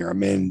Miami, or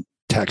I'm in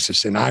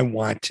Texas, and I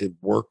want to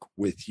work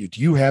with you? Do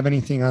you have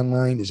anything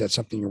online? Is that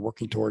something you're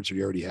working towards, or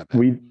you already have that?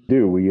 We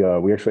do.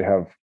 We actually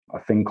have a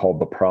thing called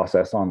the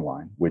Process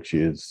Online, which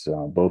is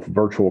both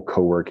virtual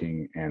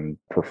co-working and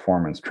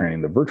performance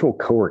training. The virtual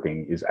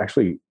co-working is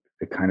actually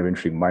kind of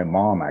interesting. My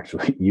mom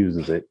actually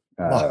uses it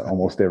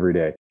almost every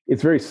day.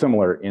 It's very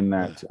similar in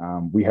that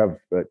we have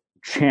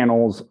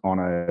channels on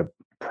a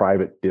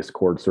private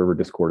Discord server.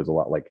 Discord is a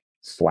lot like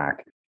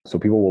Slack. So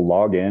people will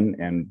log in,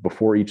 and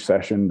before each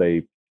session,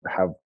 they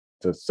have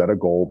to set a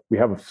goal. We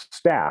have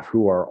staff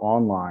who are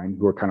online,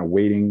 who are kind of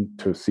waiting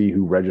to see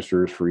who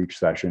registers for each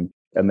session.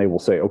 And they will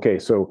say, okay,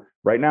 so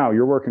right now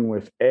you're working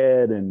with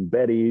Ed and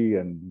Betty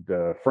and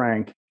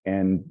Frank,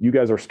 and you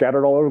guys are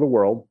scattered all over the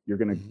world. You're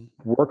going to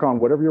work on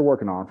whatever you're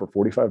working on for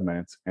 45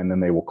 minutes. And then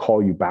they will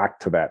call you back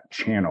to that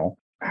channel,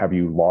 have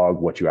you log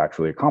what you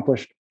actually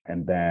accomplished.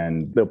 And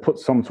then they'll put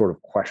some sort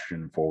of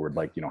question forward,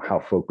 like, you know, how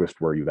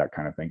focused were you, that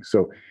kind of thing.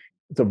 So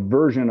it's a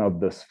version of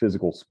this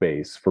physical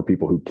space for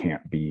people who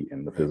can't be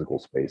in the physical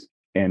space.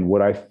 And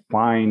what I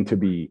find to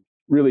be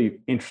really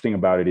interesting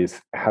about it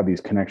is how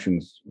these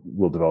connections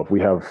will develop.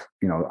 We have,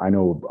 you know, I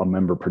know a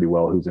member pretty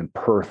well who's in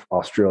Perth,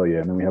 Australia,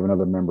 and then we have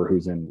another member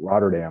who's in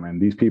Rotterdam.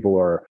 And these people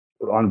are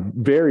on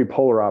very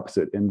polar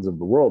opposite ends of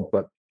the world,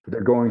 but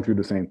they're going through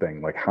the same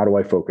thing. Like, how do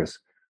I focus?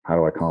 How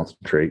do I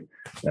concentrate?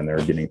 And they're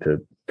getting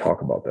to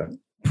talk about that.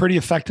 Pretty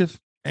effective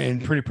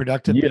and pretty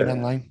productive being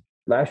online.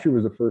 Last year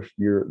was the first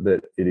year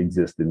that it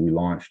existed. We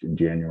launched in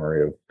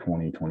January of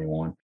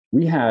 2021.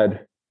 We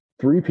had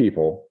 3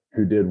 people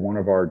who did one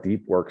of our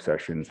deep work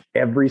sessions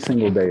every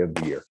single day of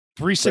the year.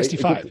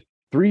 365. Right?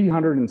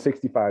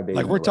 365 days.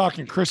 Like we're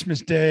talking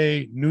Christmas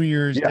Day, New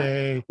Year's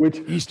Day, which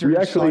Easter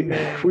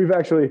Sunday. We've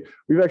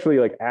actually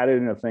like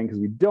added in a thing because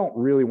we don't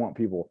really want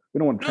people. We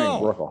don't want to train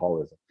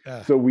workaholism.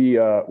 Yeah. So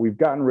we've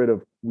gotten rid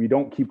of. We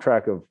don't keep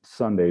track of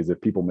Sundays.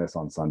 If people miss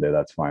on Sunday,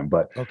 that's fine.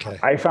 But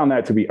I found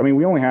that to be. I mean,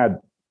 we only had,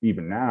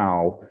 even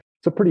now,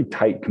 it's a pretty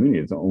tight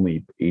community. It's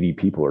only 80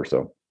 people or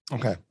so.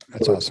 Okay,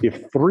 that's awesome.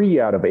 If 3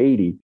 out of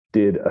 80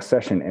 did a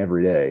session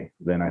every day,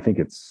 then I think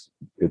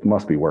it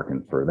must be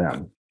working for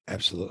them.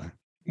 Absolutely.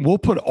 We'll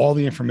put all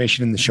the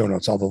information in the show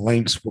notes, all the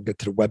links. We'll get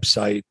to the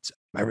website,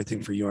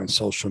 everything for you on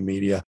social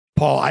media.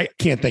 Paul, I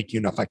can't thank you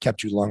enough. I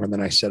kept you longer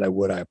than I said I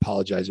would. I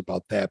apologize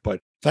about that, but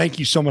thank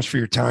you so much for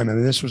your time. I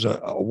mean, this was a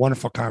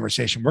wonderful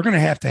conversation. We're going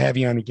to have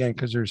you on again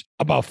because there's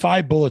about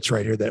 5 bullets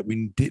right here that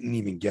we didn't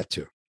even get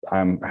to.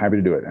 I'm happy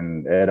to do it.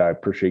 And Ed, I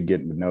appreciate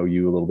getting to know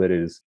you a little bit. It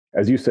is,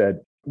 as you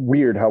said,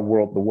 weird how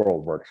the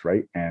world works,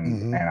 right?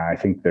 And and I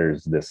think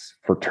there's this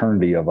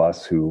fraternity of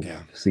us who've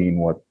seen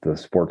what the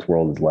sports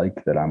world is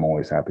like that I'm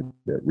always happy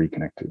to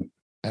reconnect to.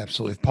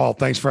 Absolutely. Paul,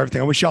 thanks for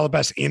everything. I wish you all the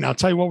best. And I'll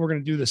tell you what, we're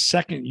going to do the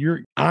second your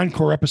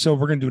encore episode.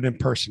 We're going to do it in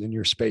person in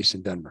your space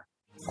in Denver.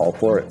 All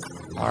for it.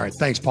 All right.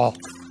 Thanks, Paul.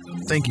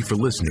 Thank you for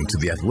listening to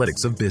The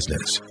Athletics of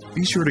Business.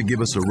 Be sure to give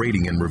us a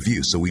rating and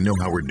review so we know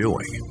how we're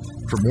doing.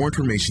 For more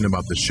information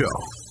about the show,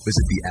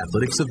 visit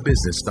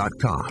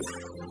theathleticsofbusiness.com.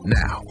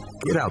 Now,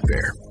 get out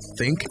there,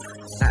 think,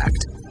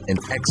 act, and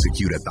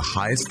execute at the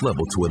highest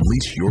level to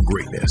unleash your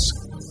greatness.